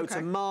moon, you'll go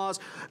to Mars.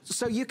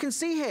 So you can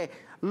see here,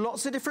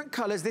 lots of different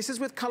colors. This is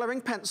with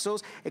coloring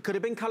pencils. It could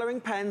have been coloring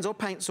pens or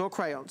paints or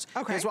crayons.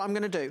 Here's what I'm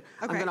gonna do.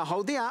 I'm gonna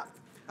hold the app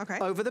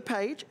over the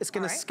page. It's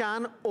gonna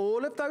scan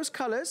all of those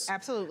colors.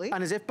 Absolutely.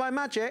 And as if by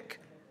magic,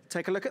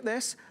 take a look at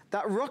this.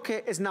 That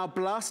rocket is now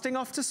blasting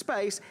off to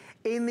space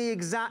in the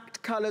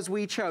exact colors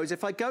we chose.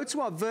 If I go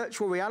to our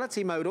virtual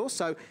reality mode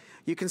also,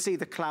 you can see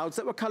the clouds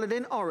that were colored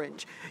in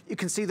orange. You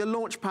can see the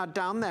launch pad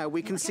down there.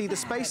 We can see the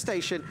space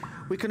station.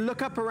 We can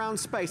look up around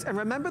space. And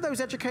remember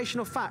those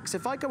educational facts.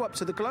 If I go up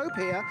to the globe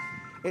here,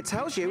 it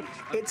tells you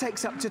it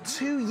takes up to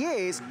 2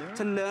 years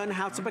to learn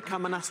how to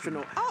become an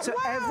astronaut. So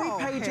every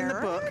page in the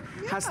book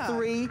has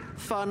 3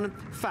 fun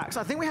facts.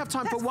 I think we have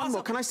time for one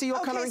more. Can I see your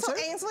coloring too?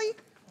 Ainsley,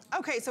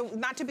 so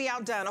not to be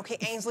outdone. Okay,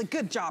 Ainsley,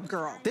 good job,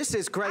 girl. This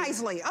is great.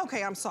 Ainsley,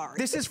 okay, I'm sorry.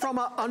 This is from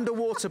our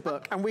underwater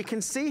book, and we can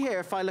see here,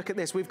 if I look at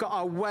this, we've got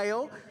our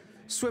whale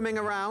swimming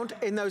around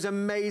in those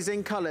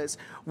amazing colors.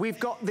 We've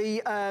got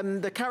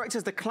the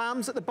characters, the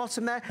clams at the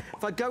bottom there.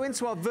 If I go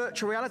into our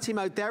virtual reality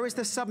mode, there is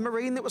the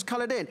submarine that was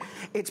colored in.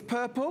 It's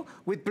purple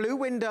with blue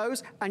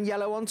windows and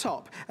yellow on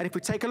top. And if we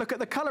take a look at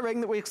the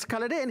coloring that we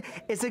colored in,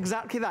 it's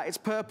exactly that. It's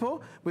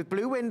purple with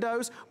blue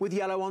windows with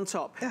yellow on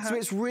top. So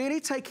it's really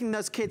taking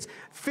those kids'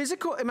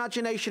 physical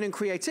imagination and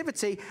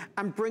creativity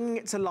and bringing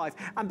it to life.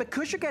 And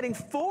because you're getting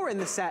 4 in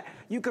the set,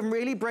 you can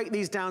really break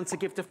these down to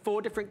give to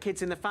 4 different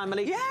kids in the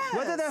family.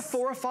 Whether they're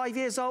 4 or 5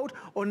 years old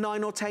or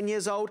 9 or 10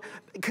 years old.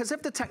 Because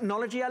of the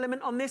technology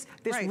element on this,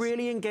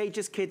 really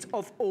engages kids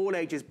of all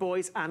ages,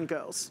 boys and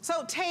girls.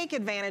 So take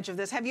advantage of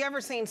this. Have you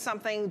ever seen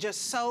something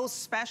just so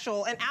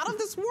special and out of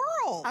this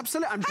world?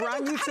 Absolutely, I'm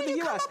brand new to the US. How did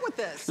you come up with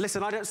this?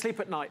 Listen, I don't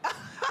sleep at night.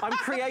 I'm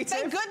creative.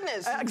 Thank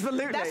goodness.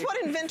 Absolutely. That's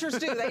what inventors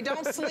do. They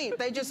don't sleep.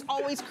 They just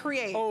always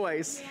create.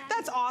 Always.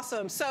 That's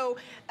awesome. So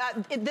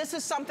this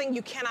is something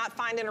you cannot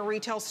find in a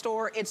retail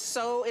store. It's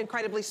so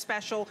incredibly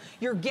special.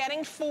 You're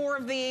getting 4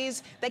 of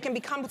these. They can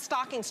become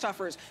stocking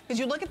stuffers. Because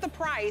you look at the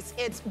price,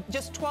 it's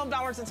just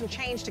 $12 and some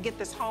change to get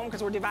this home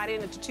because we're dividing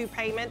it into 2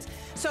 payments.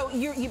 So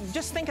you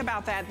just think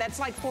about that. That's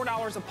like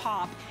 $4 a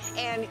pop.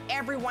 And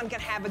everyone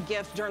can have a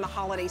gift during the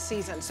holiday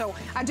season. So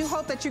I do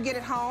hope that you get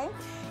it home.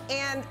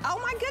 And oh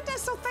my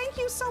goodness, so thank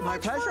you so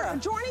much for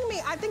joining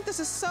me. I think this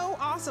is so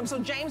awesome. So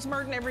James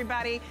Merton,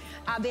 everybody,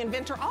 the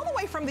inventor all the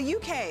way from the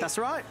UK. That's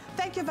right.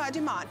 Thank you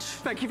very much.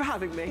 Thank you for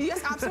having me.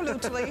 Yes,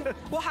 absolutely.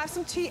 We'll have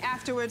some tea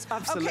afterwards.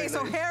 Absolutely. Okay,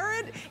 so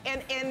Herod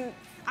and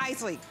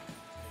Isley.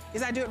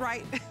 Did I do it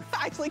right?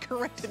 Isley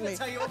corrected me.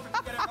 Tell you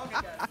what, get it wrong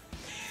again.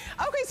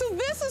 Okay, so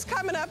this is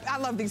coming up. I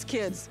love these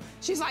kids.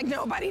 She's like,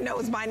 nobody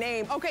knows my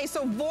name. Okay,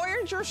 so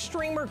Voyager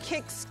Streamer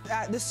Kicks,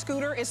 the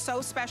scooter is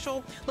so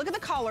special. Look at the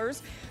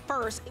colors.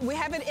 First, we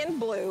have it in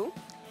blue.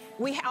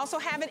 We also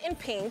have it in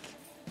pink.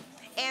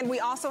 And we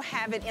also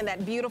have it in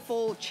that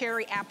beautiful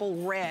cherry apple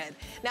red.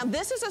 Now,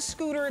 this is a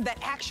scooter that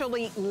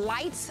actually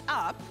lights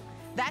up.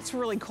 That's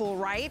really cool,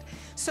 right?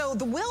 So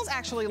the wheels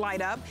actually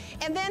light up.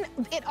 And then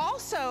it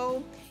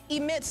also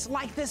emits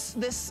like this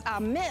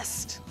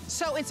mist.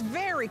 So it's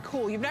very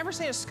cool. You've never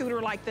seen a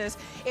scooter like this.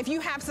 If you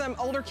have some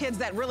older kids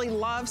that really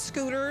love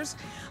scooters,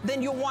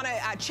 then you'll want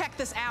to check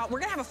this out. We're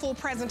gonna have a full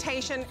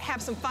presentation,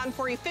 have some fun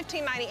for you.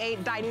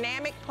 $15.98,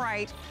 dynamic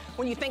price.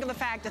 When you think of the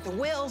fact that the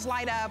wheels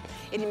light up,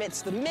 it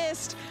emits the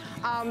mist,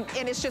 and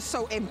it's just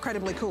so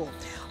incredibly cool.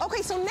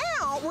 Okay, so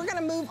now we're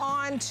gonna move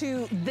on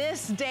to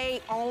this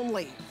day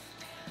only.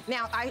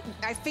 Now,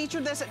 I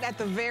featured this at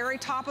the very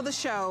top of the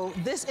show.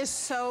 This is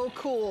so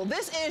cool.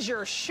 This is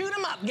your shoot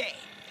 'em up game.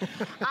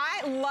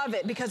 I love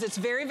it because it's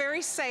very,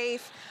 very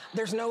safe.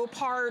 There's no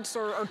parts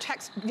or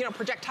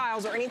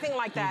projectiles or anything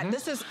like that.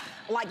 This is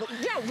like,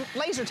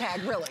 laser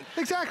tag, really.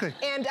 Exactly.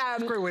 And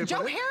great way to Joe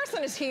put it.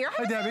 Harrison is here.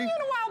 Hi, Debbie. Haven't seen you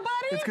in a while,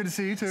 buddy. It's good to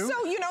see you, too.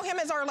 So you know him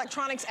as our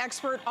electronics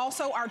expert,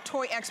 also our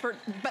toy expert,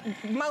 but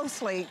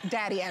mostly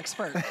daddy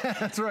expert.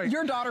 That's right.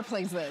 Your daughter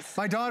plays this.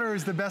 My daughter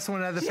is the best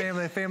one out of the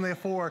family, a family of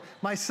 4.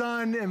 My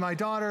son and my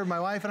daughter, my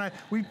wife and I,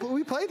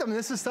 we play them.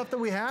 This is stuff that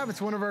we have.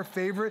 It's one of our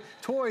favorite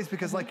toys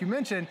because, like you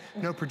mentioned,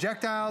 no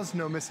projectiles,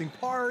 no missing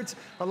parts.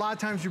 A lot of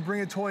times you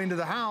bring a toy into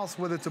the house,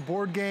 whether it's a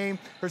board game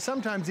or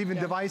sometimes even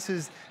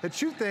devices that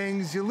shoot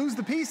things, you lose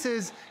the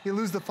pieces, you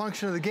lose the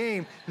function of the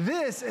game.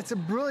 It's a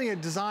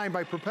brilliant design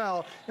by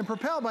Propel. And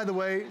Propel, by the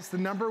way, is the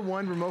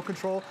 #1 remote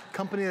control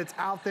company that's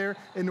out there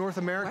in North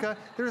America.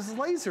 There's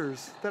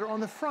lasers that are on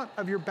the front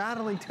of your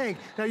battling tank.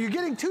 Now you're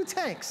getting 2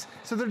 tanks,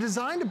 so they're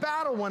designed to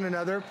battle one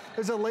another.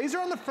 There's a laser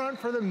on the front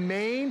for the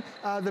main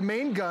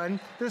gun.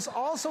 There's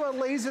also a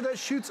laser that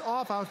shoots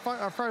off out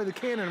front of the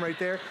cannon right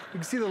there. You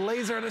can see the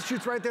laser and it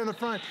shoots right there in the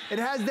front. It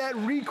has that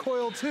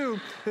recoil too.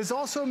 There's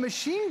also a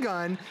machine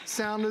gun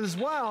sound as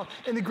well.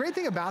 And the great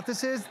thing about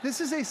this is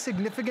a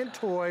significant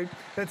toy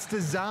that's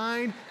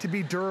designed to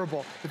be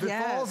durable. If it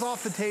falls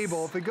off the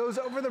table, if it goes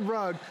over the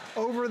rug,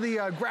 over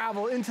the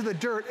gravel, into the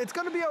dirt, it's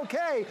gonna be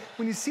okay.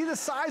 When you see the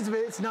size of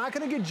it, it's not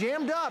gonna get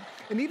jammed up.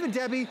 And even,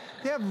 Debbie,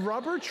 they have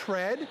rubber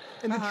tread,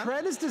 and the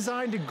tread is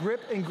designed to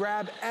grip and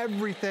grab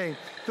everything.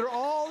 They're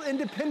all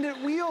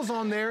independent wheels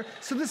on there,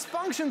 so this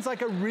functions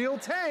like a real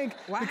tank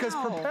because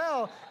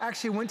Propel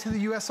actually went to the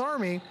US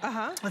Army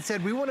and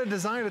said, we want to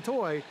design a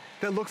toy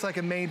that looks like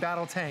a main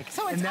battle tank.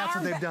 So it's and that's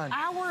what they've done.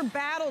 Our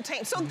battle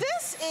tank. So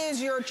this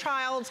is your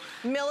child's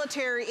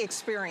military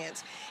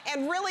experience.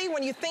 And really,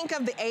 when you think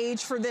of the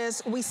age for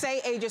this, we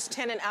say ages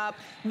 10 and up,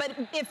 but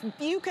if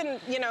you can,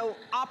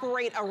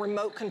 operate a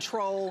remote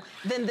control,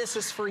 then this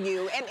is for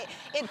you. And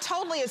it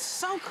totally is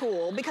so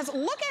cool because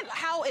look at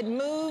how it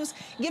moves,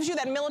 gives you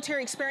that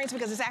military experience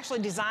because it's actually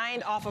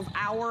designed off of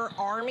our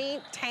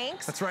Army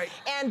tanks. That's right.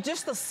 And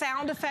just the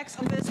sound effects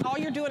of this, all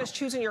you're doing is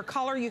choosing your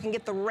color. You can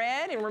get the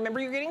red, and remember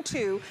you're getting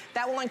 2.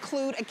 That will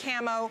include a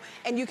camo,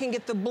 and you can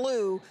get the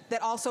blue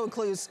that also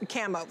includes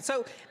camo.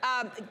 So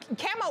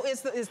camo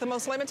is the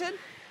most limited.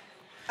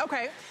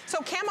 Okay, so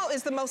camo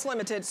is the most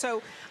limited.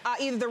 So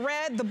either the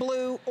red, the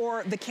blue,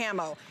 or the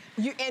camo.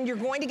 And you're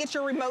going to get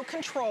your remote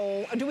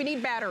control. Do we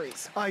need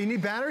batteries? You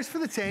need batteries for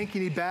the tank.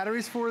 You need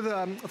batteries for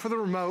the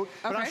remote.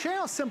 But I'll show you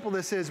how simple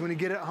this is when you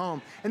get it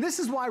home. And this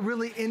is why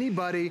really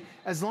anybody,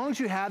 as long as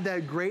you have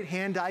that great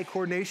hand-eye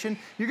coordination,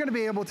 you're going to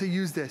be able to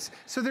use this.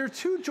 So there are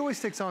 2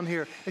 joysticks on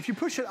here. If you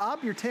push it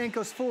up, your tank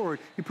goes forward.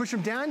 You push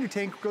them down, your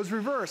tank goes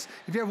reverse.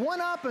 If you have 1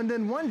 up and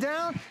then 1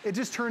 down, it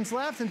just turns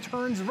left and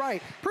turns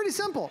right. Pretty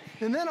simple.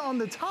 And then on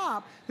the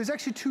top, there's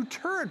actually 2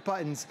 turret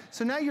buttons.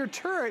 So now your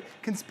turret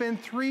can spin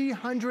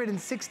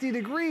 360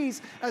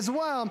 degrees as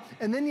well.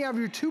 And then you have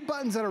your 2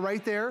 buttons that are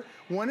right there.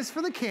 One is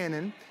for the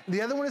cannon, the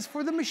other one is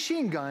for the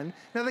machine gun.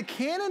 Now the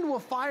cannon will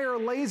fire a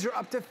laser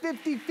up to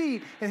 50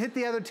 feet and hit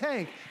the other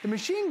tank. The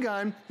machine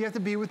gun, you have to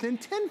be within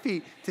 10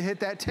 feet to hit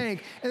that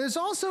tank. And there's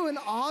also an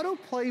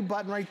autoplay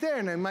button right there.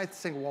 And you might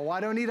think, well,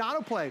 why do I need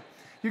autoplay?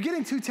 You're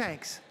getting 2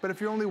 tanks, but if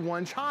you're only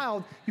 1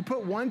 child, you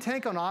put 1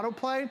 tank on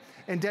autoplay,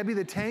 and Debbie,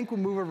 the tank will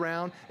move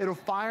around. It'll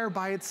fire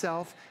by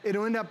itself.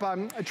 It'll end up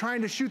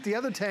trying to shoot the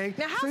other tank.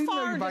 Now, how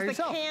far does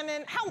the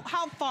cannon?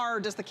 How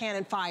far does the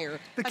cannon fire?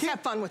 Let's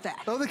have fun with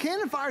that. Oh, the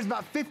cannon fires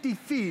about 50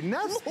 feet, and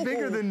that's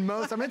bigger than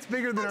most. I mean, it's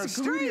bigger than our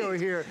studio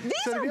here.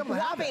 These are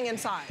whopping in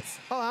size.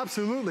 Oh,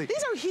 absolutely.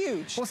 These are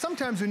huge. Well,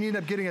 sometimes when you end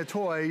up getting a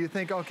toy, you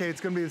think, okay,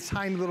 it's going to be this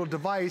tiny little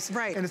device,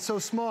 and it's so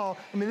small.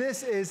 I mean,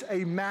 this is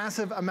a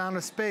massive amount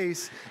of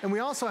space. And we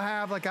also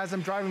have, like as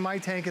I'm driving my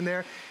tank in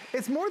there,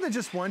 It's more than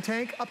just one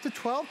tank. Up to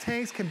 12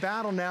 tanks can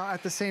battle now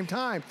at the same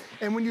time.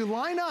 And when you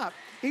line up,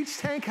 each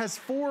tank has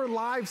 4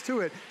 lives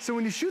to it. So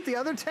when you shoot the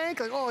other tank,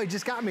 like, oh, he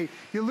just got me,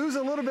 you lose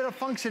a little bit of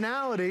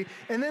functionality.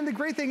 And then the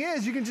great thing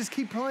is you can just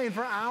keep playing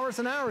for hours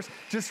and hours.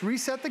 Just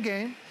reset the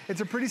game.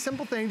 It's a pretty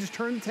simple thing. Just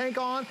turn the tank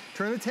on,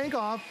 turn the tank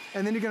off,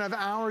 and then you're gonna have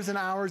hours and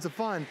hours of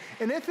fun.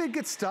 And if it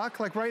gets stuck,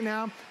 like right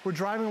now, we're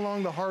driving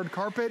along the hard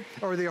carpet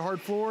or the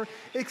hard floor,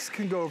 it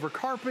can go over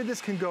carpet,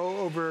 this can go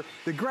over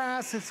the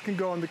grass, this can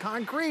go on the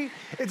concrete.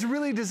 It's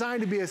really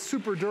designed to be a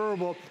super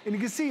durable. And you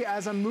can see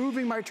as I'm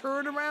moving my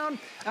turret around,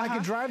 I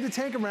can drive the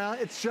tank around.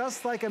 It's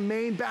just like a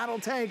main battle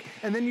tank.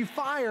 And then you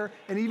fire,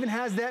 and it even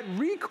has that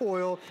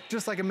recoil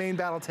just like a main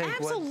battle tank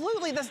would.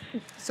 Absolutely.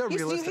 So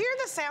realistic. Do you hear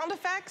the sound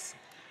effects?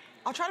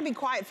 I'll try to be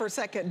quiet for a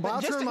second.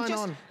 Well, But I'll turn mine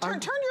on.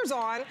 Turn yours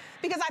on,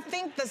 because I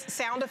think the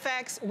sound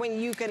effects, when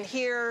you can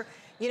hear,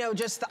 you know,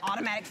 just the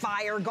automatic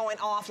fire going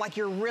off like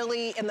you're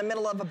really in the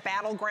middle of a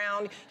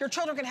battleground. Your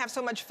children can have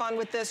so much fun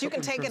with this. You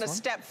can take it a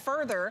step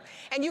further,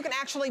 and you can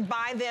actually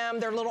buy them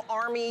their little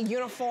army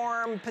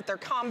uniform, put their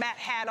combat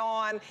hat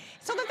on,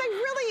 so that they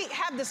really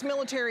have this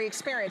military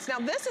experience. Now,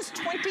 this is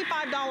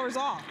 $25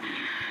 off.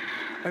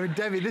 I mean,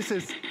 Debbie, this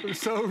is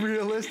so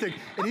realistic.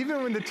 And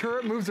even when the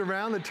turret moves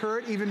around, the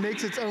turret even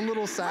makes its own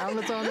little sound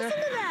that's on there.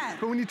 Listen to that.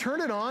 But when you turn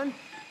it on,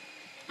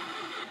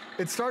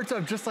 it starts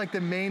up just like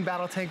the main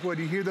battle tank would.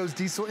 You hear those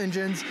diesel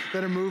engines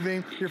that are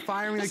moving. You're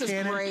firing the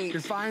cannon. Great.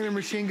 You're firing the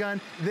machine gun.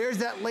 There's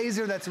that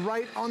laser that's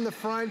right on the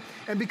front.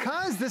 And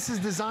because this is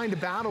designed to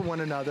battle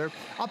one another,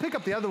 I'll pick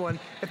up the other one.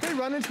 If they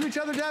run into each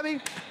other, Debbie,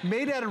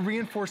 made out of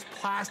reinforced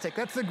plastic.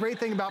 That's the great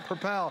thing about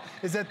Propel,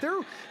 is that they're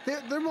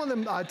one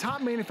of the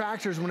top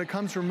manufacturers when it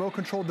comes to remote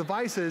controlled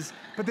devices,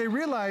 but they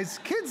realize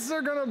kids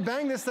are gonna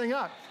bang this thing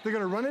up. They're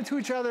gonna run into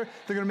each other.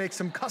 They're gonna make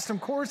some custom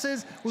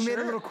courses. We made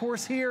a little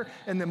course here,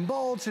 and then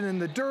mulch, and in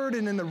the dirt,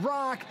 and in the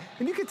rock.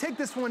 And you can take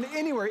this one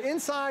anywhere,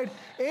 inside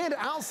and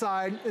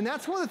outside. And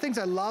that's one of the things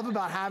I love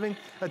about having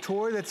a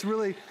toy that's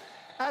really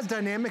as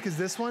dynamic as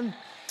this one.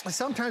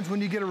 Sometimes when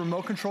you get a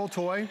remote control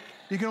toy,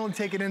 you can only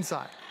take it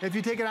inside. If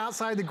you take it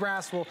outside, the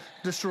grass will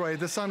destroy it,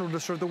 the sun will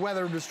destroy it, the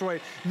weather will destroy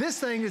it. This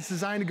thing is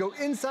designed to go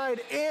inside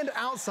and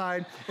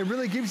outside. It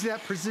really gives you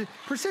that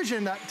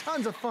precision, that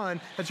tons of fun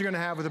that you're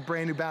gonna have with a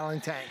brand new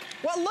battling tank.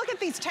 Well, look at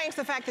these tanks,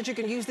 the fact that you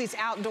can use these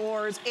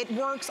outdoors. It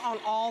works on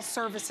all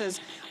surfaces,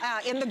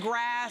 in the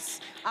grass,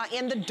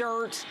 in the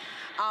dirt,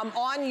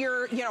 on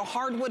your, you know,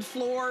 hardwood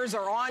floors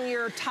or on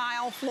your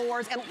tile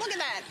floors. And look at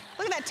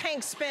that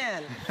tank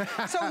spin.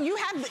 So you're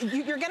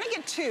gonna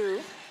get 2.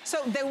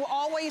 So they will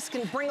always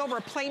can bring over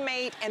a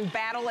playmate and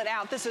battle it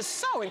out. This is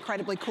so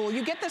incredibly cool.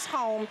 You get this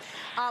home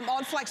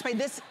on FlexPay.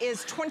 This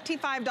is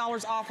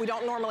 $25 off. We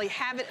don't normally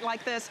have it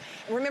like this.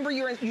 Remember,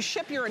 you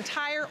ship your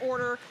entire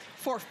order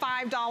for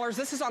 $5.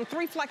 This is on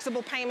 3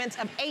 flexible payments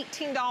of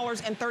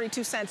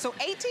 $18.32. So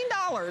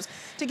 $18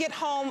 to get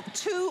home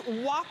 2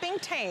 whopping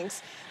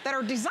tanks that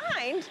are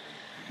designed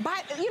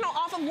by, you know,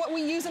 off of what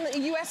we use in the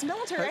U.S.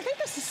 military. I think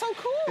this is so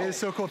cool. It is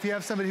so cool. If you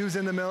have somebody who's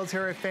in the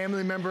military, a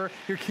family member,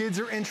 your kids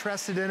are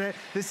interested in it,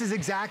 this is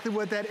exactly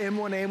what that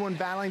M1A1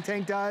 battling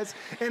tank does.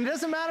 And it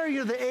doesn't matter, you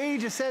know, the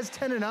age, it says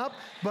 10 and up,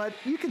 but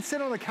you can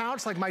sit on the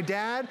couch like my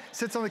dad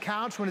sits on the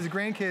couch when his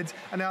grandkids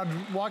are now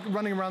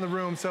running around the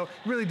room. So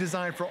really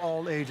designed for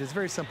all ages.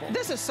 Very simple.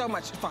 This is so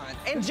much fun.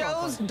 And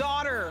Joe's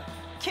daughter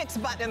kicks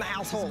butt in the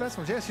household. She's the best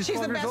one. Yeah, she's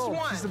 12 the years best old.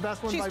 one. She's the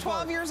best one. She's by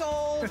 12 far. years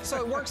old,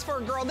 so it works for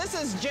a girl.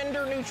 This is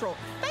gender neutral.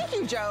 Thank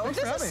you, Joe.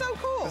 Thanks this is so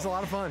cool. It's a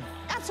lot of fun.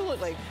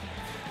 Absolutely.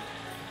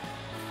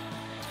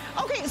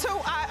 Okay,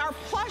 so our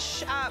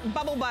plush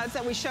bubble buds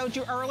that we showed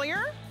you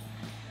earlier,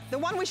 the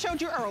one we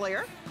showed you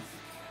earlier,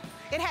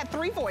 it had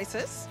 3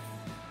 voices.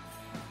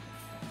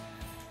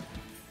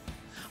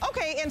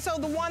 Okay, and so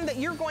the one that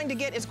you're going to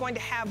get is going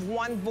to have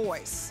 1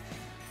 voice.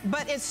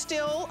 But it's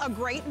still a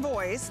great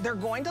voice. They're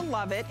going to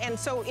love it. And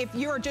so if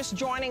you're just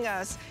joining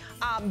us,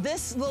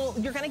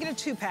 you're gonna get a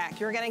 2-pack.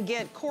 You're gonna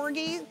get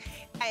Corgi,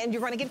 and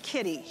you're gonna get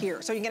Kitty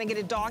here. So you're gonna get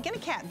a dog and a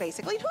cat,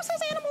 basically. Who says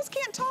animals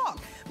can't talk?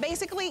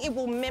 Basically, it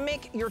will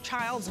mimic your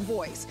child's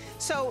voice.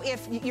 So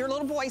if your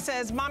little boy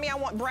says, Mommy, I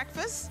want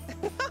breakfast,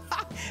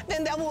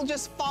 then they will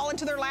just fall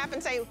into their lap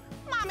and say,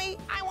 Mommy,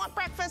 I want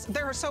breakfast.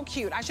 They're so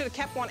cute. I should have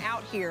kept one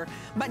out here.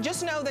 But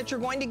just know that you're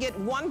going to get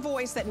 1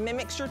 voice that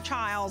mimics your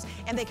child's,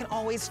 and they can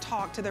always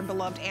talk to their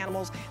beloved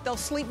animals. They'll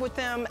sleep with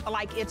them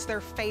like it's their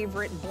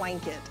favorite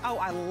blanket. Oh,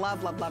 I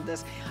love, love, love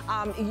this.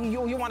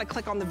 You want to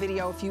click on the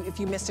video if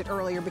you missed it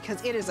earlier,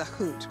 because it is a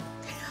hoot.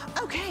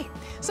 Okay,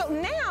 so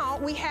now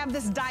we have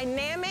this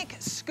dynamic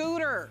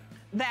scooter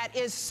that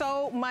is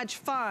so much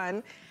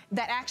fun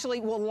that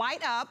actually will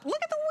light up.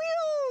 Look at the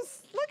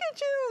wheels. Look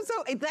at you.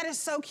 So that is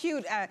so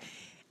cute.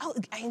 Oh,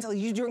 Ainsley,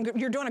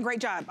 you're doing a great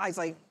job,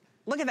 Ainsley.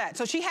 Look at that.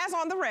 So she has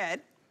on the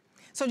red.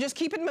 So just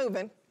keep it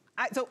moving.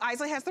 So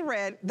Isley has the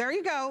red. There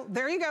you go.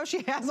 There you go.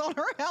 She has on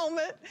her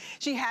helmet.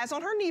 She has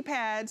on her knee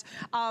pads.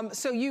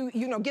 So you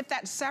know, get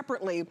that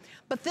separately.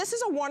 But this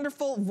is a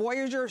wonderful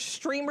Voyager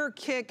streamer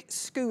kick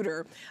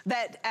scooter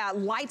that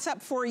lights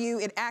up for you.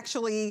 It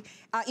actually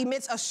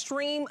emits a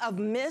stream of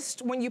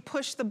mist when you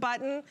push the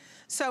button.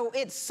 So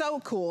it's so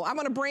cool. I'm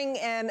gonna bring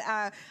in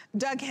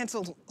Doug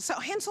Hensel. So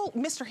Hensel,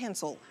 Mr.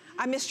 Hensel,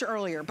 I missed you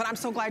earlier, but I'm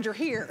so glad you're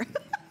here.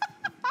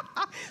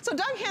 So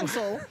Doug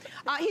Hensel,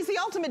 he's the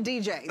ultimate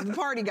DJ, the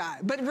party guy,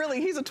 but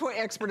really he's a toy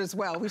expert as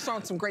well. We've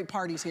thrown some great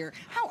parties here.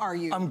 How are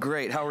you? I'm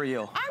great, how are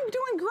you? I'm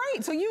doing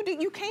great. So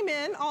you came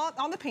in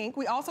on the pink.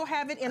 We also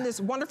have it in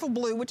this wonderful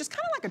blue, which is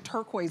kind of like a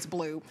turquoise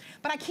blue,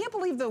 but I can't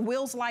believe the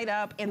wheels light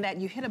up and that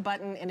you hit a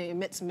button and it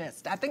emits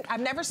mist. I think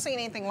I've never seen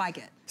anything like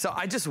it. So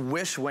I just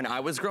wish when I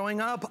was growing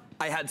up,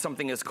 I had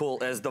something as cool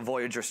as the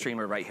Voyager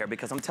streamer right here,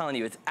 because I'm telling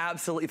you, it's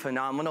absolutely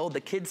phenomenal.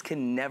 The kids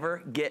can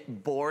never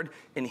get bored,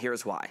 and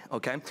here's why,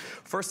 okay?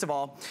 First of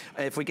all,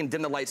 if we can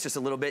dim the lights just a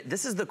little bit,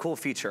 this is the cool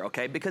feature,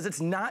 okay? Because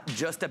it's not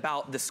just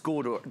about the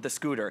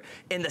scooter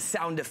and the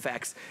sound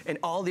effects and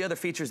all the other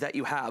features that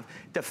you have.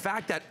 The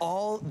fact that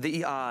all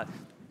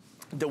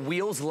the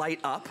wheels light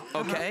up,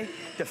 okay?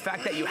 The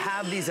fact that you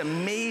have these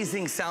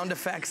amazing sound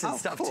effects and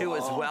stuff too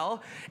as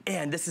well.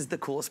 And this is the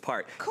coolest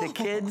part. The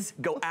kids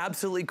go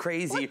absolutely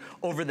crazy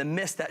over the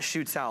mist that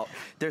shoots out.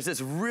 There's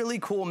this really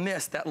cool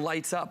mist that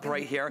lights up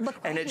right here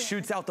and it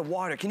shoots out the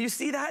water. Can you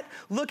see that?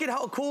 Look at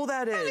how cool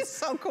that is. That is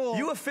so cool.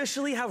 You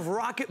officially have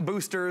rocket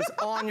boosters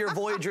on your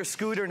Voyager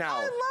scooter now.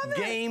 I love it.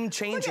 Game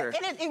changer.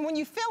 And when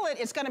you feel it,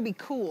 it's gonna be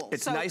cool.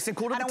 It's nice and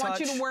cool to touch. I don't want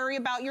you to worry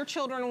about your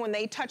children when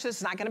they touch this.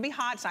 It's not gonna be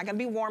hot, it's not gonna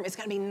be warm. It's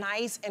gonna be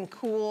nice and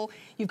cool.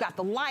 You've got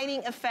the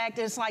lighting effect.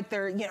 It's like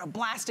they're, you know,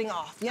 blasting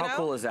off, you know? How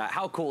cool is that?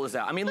 How cool is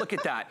that? I mean, look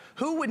at that.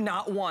 Who would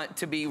not want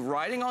to be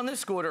riding on this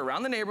scooter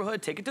around the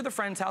neighborhood, take it to the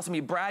friend's house and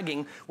be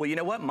bragging, well, you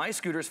know what? My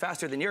scooter's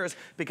faster than yours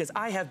because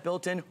I have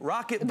built-in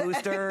rocket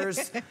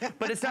boosters.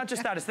 But it's not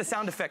just that, it's the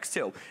sound effects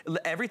too.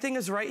 Everything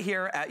is right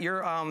here at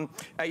your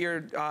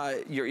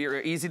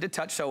easy to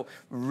touch. So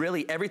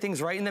really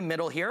everything's right in the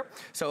middle here.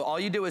 So all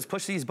you do is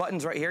push these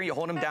buttons right here, you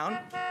hold them down.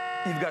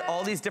 You've got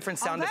all these different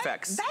sound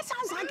effects. That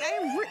sounds like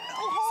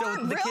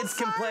the kids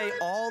can play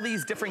all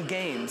these different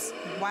games.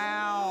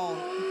 Wow.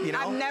 You know?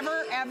 I've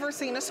never ever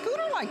seen a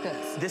scooter like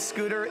this. This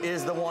scooter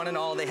is the one and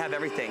all. They have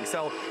everything.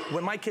 So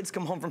when my kids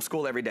come home from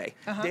school every day,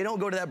 they don't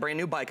go to that brand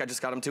new bike. I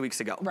just got them 2 weeks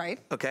ago. Right.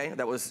 Okay,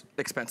 that was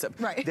expensive.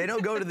 Right. They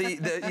don't go to the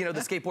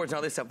skateboards and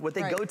all this stuff. What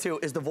they go to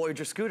is the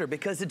Voyager scooter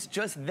because it's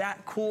just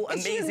that cool,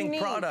 amazing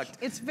product.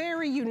 It's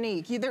very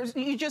unique.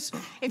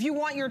 If you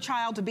want your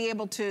child to be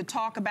able to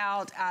talk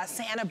about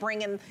Santa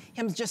bringing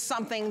him just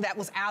something that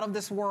was out of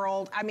this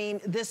world, I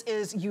mean, this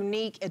is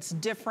unique, it's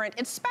different,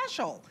 it's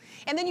special.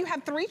 And then you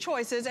have 3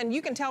 choices, and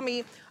you can tell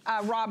me,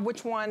 Rob,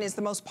 which one is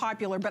the most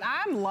popular, but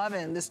I'm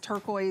loving this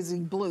turquoise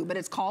blue, but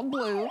it's called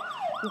blue.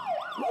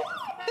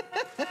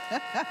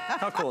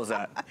 How cool is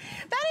that?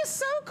 That is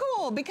so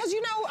cool because,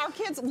 you know, our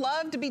kids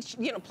love to be,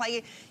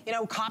 play,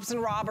 cops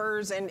and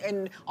robbers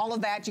and all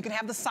of that. You can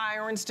have the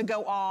sirens to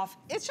go off.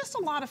 It's just a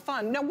lot of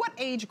fun. Now, what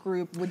age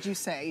group would you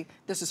say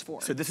this is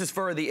for? So this is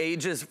for the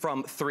ages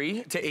from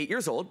 3 to 8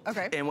 years old.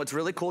 Okay. And what's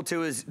really cool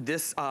too is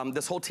this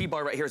this whole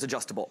T-bar right here is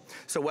adjustable.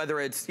 So whether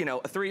it's, a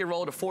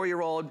 3-year-old, a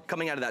 4-year-old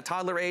coming out of that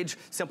toddler age,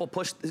 simple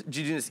push, you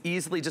just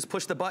easily just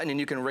push the button and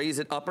you can raise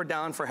it up or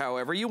down for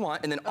however you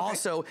want. And then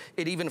also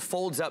it even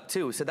folds up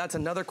too. So that's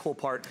another cool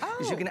part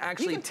is you can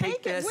actually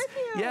take this.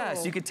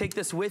 Yes, you could take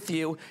this with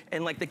you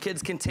and like the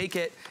kids can take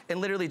it and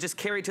literally just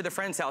carry it to the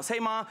friend's house. Hey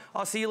Ma,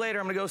 I'll see you later.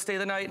 I'm gonna go stay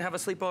the night and have a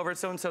sleepover at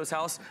so-and-so's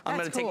house. I'm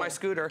gonna take my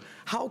scooter.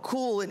 How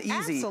cool and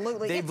easy.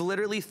 Absolutely. They've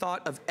literally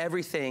thought of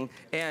everything.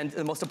 And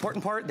the most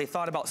important part, they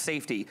thought about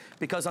safety.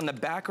 Because on the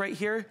back right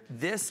here,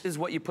 this is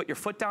what you put your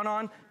foot down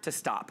on to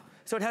stop.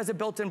 So it has a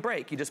built-in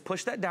brake. You just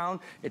push that down,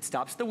 it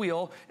stops the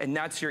wheel, and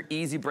that's your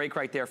easy brake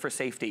right there for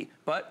safety.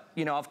 But,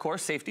 of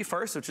course, safety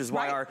first, which is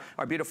why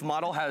our beautiful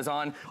model has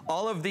on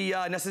all of the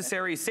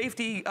necessary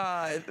safety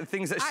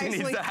things that she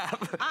needs to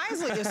have.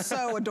 Isley is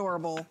so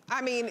adorable.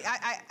 I mean,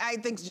 I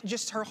think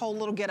just her whole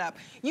little get up.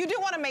 You do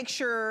want to make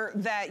sure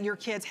that your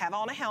kids have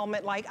on a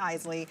helmet like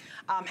Isley,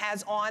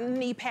 has on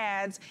knee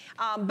pads,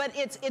 but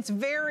it's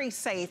very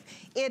safe.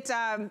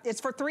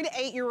 It's for 3 to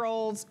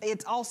 8-year-olds.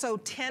 It's also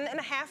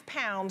 10.5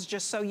 pounds,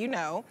 just so you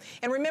know.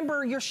 And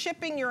remember, you're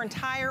shipping your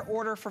entire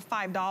order for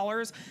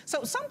 $5.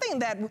 So something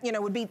that,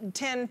 would be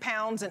 10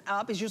 pounds and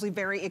up is usually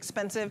very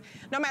expensive.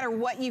 No matter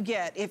what you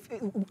get, if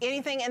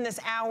anything in this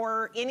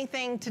hour,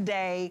 anything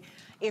today,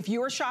 if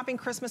you're shopping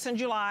Christmas in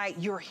July,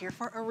 you're here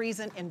for a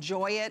reason.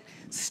 Enjoy it.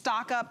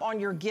 Stock up on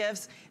your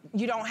gifts.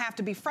 You don't have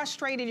to be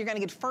frustrated. You're gonna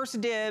get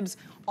first dibs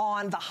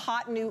on the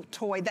hot new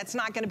toy that's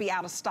not gonna be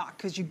out of stock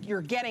because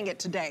you're getting it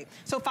today.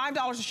 So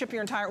 $5 to ship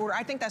your entire order.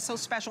 I think that's so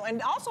special.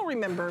 And also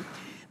remember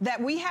that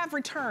we have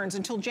returns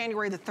until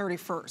January the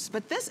 31st.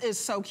 But this is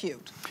so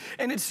cute.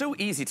 And it's so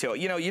easy too.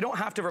 You know, you don't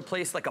have to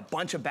replace like a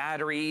bunch of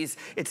batteries.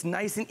 It's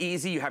nice and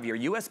easy. You have your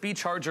USB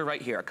charger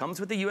right here. It comes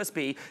with the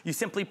USB. You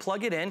simply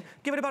plug it in,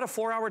 give it about a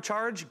 4-hour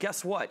charge.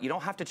 Guess what? You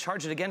don't have to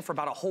charge it again for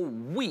about a whole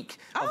week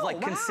of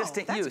like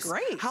consistent use. That's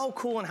great. How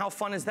cool and how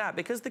fun is that?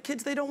 Because the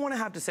kids, they don't want to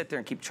have to sit there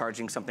and keep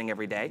charging something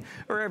every day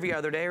or every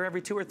other day or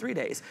every 2 or 3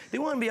 days. They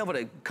want to be able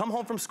to come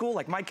home from school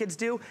like my kids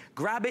do,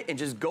 grab it and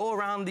just go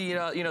around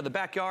the you know, the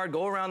backyard,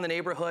 go around the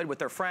neighborhood with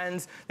their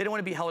friends. They don't want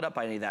to be held up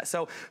by any of that.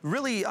 So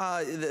really,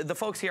 the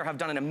folks here have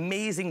done an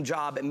amazing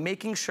job at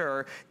making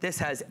sure this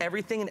has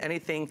everything and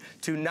anything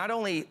to not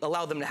only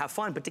allow them to have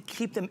fun, but to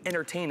keep them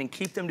entertained and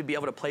keep them to be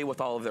able to play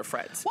with all of their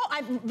friends. Well,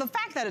 the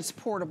fact that it's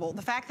portable,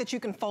 the fact that you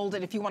can fold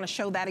it if you want to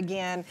show that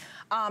again,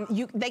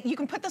 you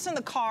can put this in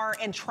the car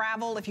and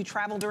travel if you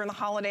travel during the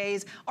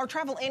holidays or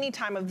travel any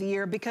time of the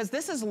year, because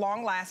this is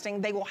long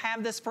lasting. They will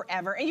have this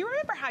forever. And you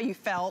remember how you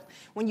felt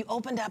when you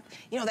opened up,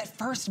 you know, that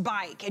first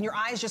bike and your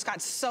eyes just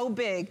got so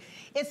big.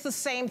 It's the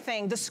same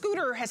thing. The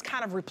scooter has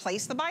kind of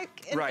replaced the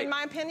bike, in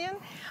my opinion.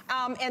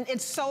 And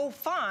it's so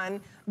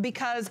fun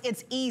because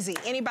it's easy.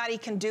 Anybody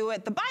can do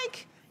it. The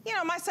bike, you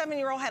know, my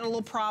 7-year-old had a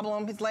little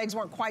problem. His legs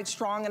weren't quite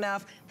strong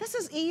enough. This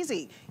is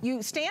easy.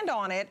 You stand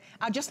on it,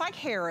 just like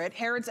Herod.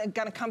 Herod's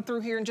gonna come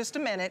through here in just a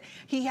minute.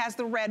 He has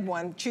the red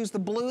one. Choose the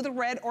blue, the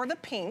red, or the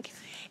pink.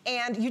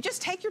 And you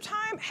just take your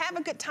time, have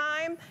a good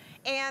time,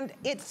 and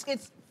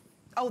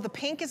oh, the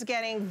pink is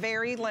getting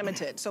very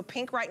limited. So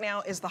pink right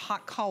now is the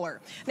hot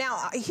color.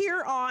 Now,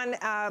 here on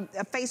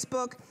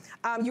Facebook,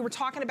 you were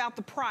talking about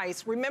the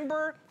price.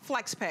 Remember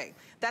FlexPay.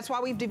 That's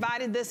why we've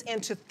divided this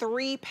into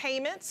 3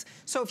 payments.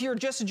 So if you're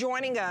just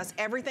joining us,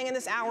 everything in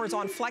this hour is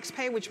on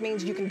FlexPay, which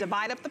means you can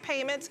divide up the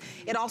payments.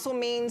 It also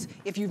means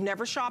if you've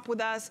never shopped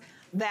with us,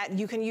 that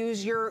you can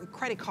use your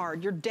credit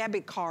card, your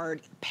debit card,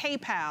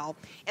 PayPal,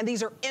 and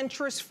these are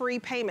interest-free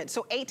payments.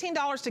 So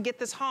 $18 to get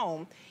this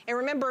home, and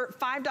remember,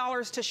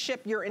 $5 to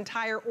ship your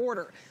entire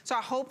order. So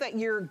I hope that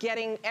you're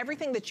getting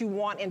everything that you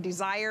want and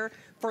desire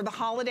for the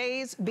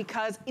holidays,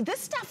 because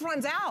this stuff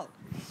runs out.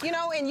 You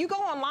know, and you go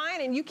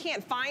online and you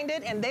can't find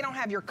it and they don't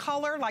have your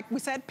color. Like we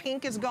said,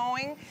 pink is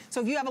going.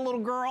 So if you have a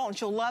little girl and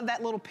she'll love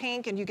that little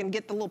pink, and you can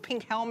get the little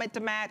pink helmet to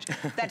match,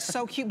 that's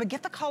so cute. But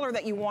get the color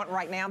that you want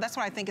right now. That's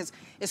what I think is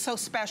so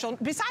special.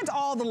 Besides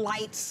all the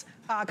lights,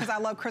 because I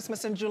love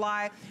Christmas in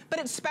July, but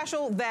it's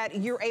special that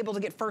you're able to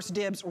get first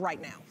dibs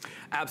right now.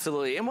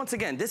 Absolutely. And once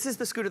again, this is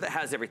the scooter that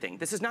has everything.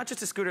 This is not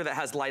just a scooter that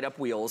has light up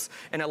wheels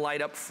and a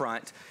light up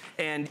front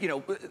and, you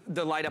know,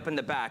 the light up in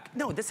the back.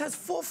 No, this has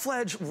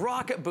full-fledged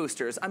rocket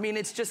boosters. I mean,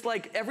 it's just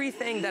like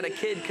everything that a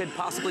kid could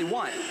possibly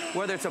want,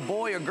 whether it's a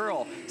boy or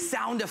girl.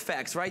 Sound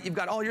effects, right? You've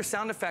got all your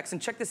sound effects,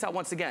 and check this out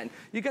once again.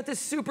 You got this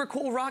super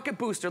cool rocket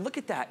booster. Look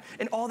at that.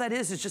 And all that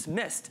is just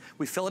mist.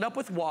 We fill it up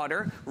with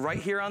water right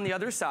here on the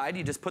other side.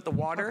 You just put the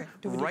water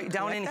right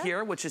down in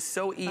here, which is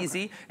so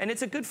easy. And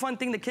it's a good fun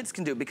thing that kids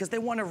can do because they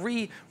want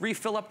to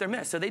refill up their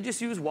mist. So they just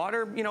use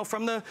water, you know,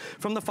 from the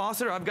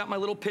faucet. I've got my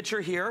little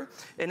pitcher here,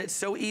 and it's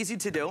so easy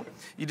to do.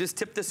 You just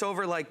tip this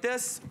over like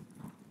this.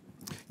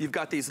 You've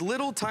got these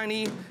little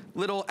tiny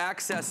little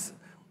access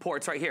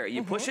ports right here.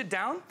 You push it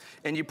down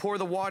and you pour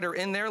the water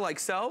in there like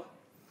so.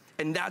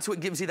 And that's what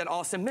gives you that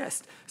awesome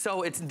mist.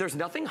 So there's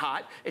nothing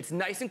hot. It's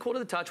nice and cool to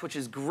the touch, which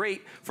is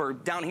great for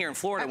down here in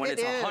Florida when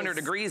it's 100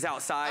 degrees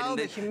outside and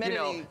the you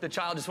know, the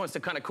child just wants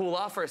to kind of cool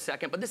off for a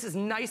second. But this is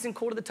nice and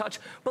cool to the touch.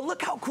 But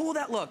look how cool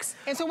that looks.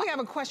 And so we have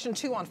a question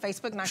too on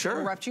Facebook, and I should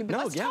interrupt you, but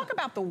let's talk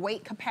about the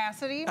weight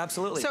capacity.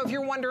 Absolutely. So if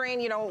you're wondering,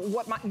 you know,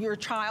 what your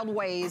child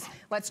weighs,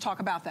 let's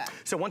talk about that.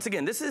 So once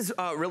again, this is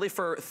really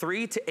for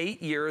 3 to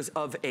 8 years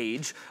of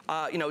age.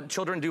 You know,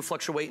 children do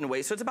fluctuate in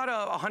weight, so it's about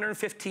a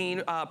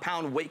 115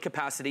 pound weight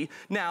capacity.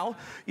 Now,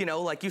 you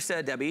know, like you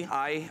said, Debbie,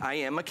 I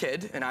am a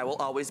kid and I will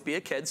always be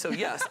a kid. So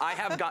yes, I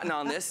have gotten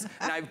on this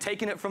and I've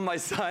taken it from my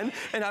son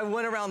and I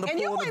went around the pool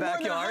in the backyard.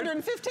 And you weigh more than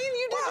 115,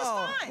 you do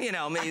just fine. You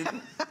know, maybe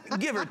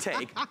give or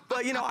take.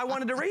 But you know, I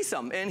wanted to race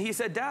him. And he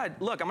said, Dad,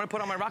 look, I'm gonna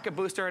put on my rocket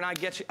booster and I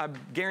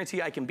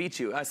guarantee I can beat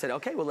you. I said,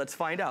 okay, well, let's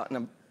find out.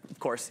 And of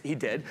course, he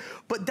did.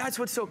 But that's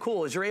what's so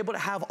cool is you're able to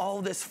have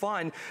all this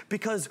fun,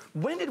 because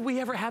when did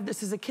we ever have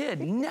this as a kid?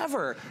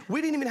 Never.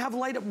 We didn't even have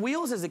light up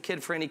wheels as a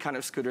kid for any kind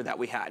of scooter that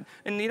we had.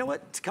 And you know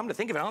what? To come to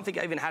think of it, I don't think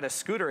I even had a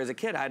scooter as a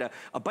kid. I had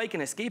a bike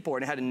and a skateboard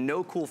and had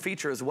no cool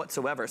features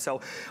whatsoever. So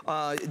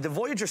the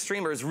Voyager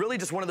Streamer is really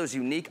just one of those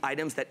unique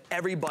items that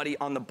everybody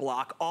on the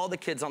block, all the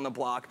kids on the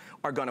block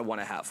are gonna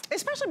wanna have.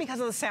 Especially because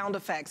of the sound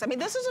effects. I mean,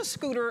 this is a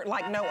scooter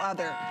like no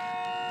other.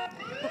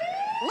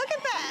 Look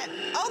at that.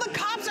 Oh, the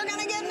cops are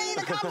gonna get me.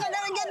 The cops are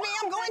gonna get me.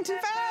 I'm going too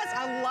fast.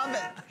 I love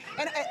it.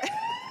 And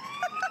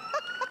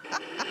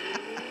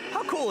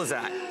how cool is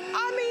that?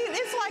 I mean,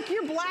 it's like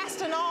you're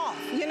blasting off.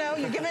 You know,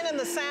 you're giving them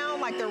the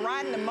sound like they're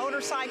riding a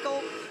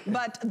motorcycle.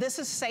 but this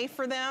is safe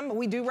for them.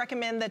 We do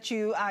recommend that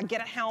you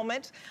get a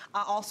helmet,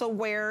 also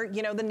wear,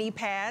 you know, the knee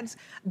pads,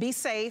 be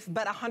safe,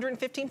 but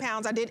 115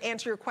 pounds. I did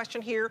answer your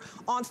question here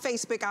on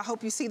Facebook. I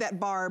hope you see that,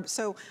 Barb.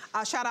 So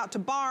shout out to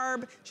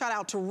Barb, shout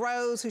out to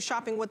Rose, who's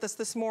shopping with us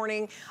this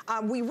morning.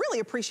 We really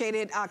appreciate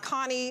it.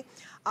 Connie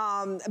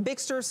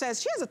Bixter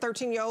says she has a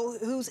 13-year-old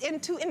who's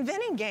into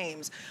inventing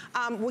games.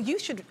 Well, you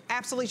should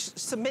absolutely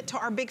submit to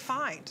our Big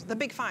Find, the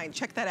Big Find.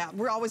 Check that out.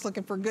 We're always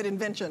looking for good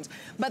inventions.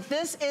 But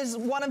this is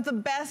one of the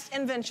best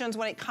inventions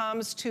when it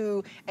comes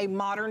to a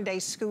modern-day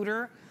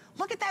scooter.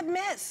 Look at that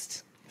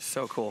mist.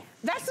 So cool.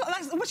 That's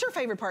what's your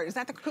favorite part? Is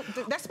that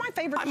that's my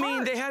favorite part. I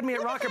mean, they had me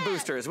at rocket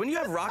boosters. When you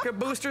have rocket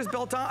boosters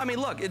built on, I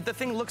mean, look, the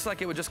thing looks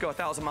like it would just go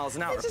 1,000 miles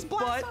an hour. It just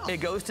blasts off. It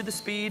goes to the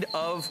speed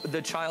of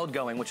the child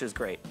going, which is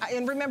great.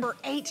 And remember,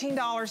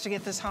 $18 to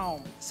get this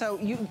home. So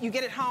you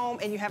get it home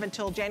and you have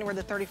until January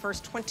the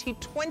 31st,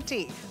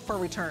 2020 for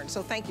return.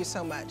 So thank you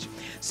so much.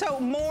 So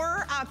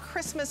more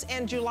Christmas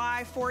in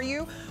July for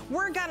you.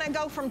 We're gonna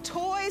go from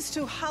toys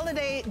to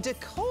holiday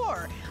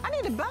decor. I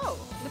need a bow,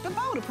 a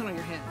bow to put on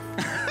your head.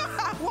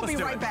 We'll be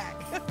right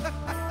back.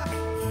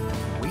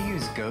 We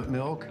use goat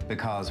milk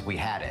because we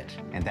had it,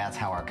 and that's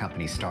how our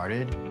company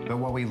started. But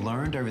what we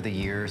learned over the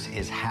years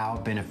is how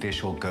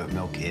beneficial goat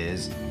milk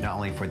is, not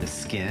only for the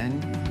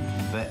skin,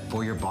 but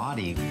for your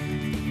body.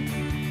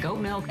 Goat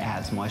milk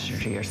adds moisture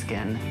to your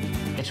skin.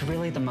 It's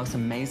really the most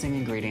amazing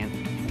ingredient.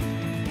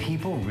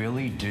 People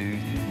really do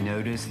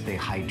notice the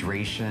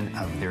hydration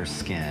of their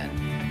skin.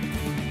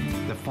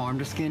 The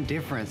farm-to-skin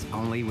difference,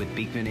 only with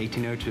Beekman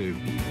 1802.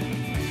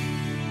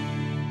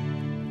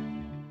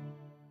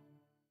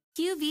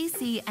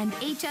 QVC and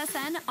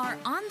HSN are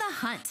on the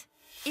hunt.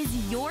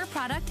 Is your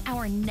product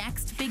our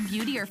next big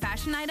beauty or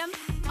fashion item?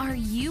 Are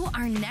you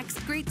our next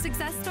great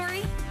success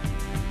story?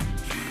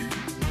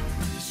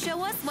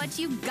 Show us what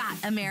you got,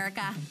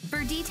 America.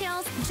 For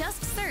details,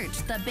 just search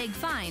The Big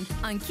Find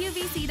on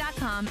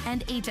QVC.com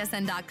and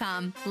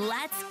HSN.com.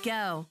 Let's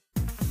go.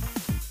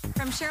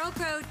 From Sheryl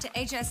Crow to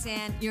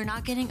HSN, you're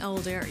not getting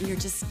older, you're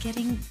just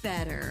getting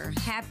better.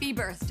 Happy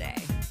birthday.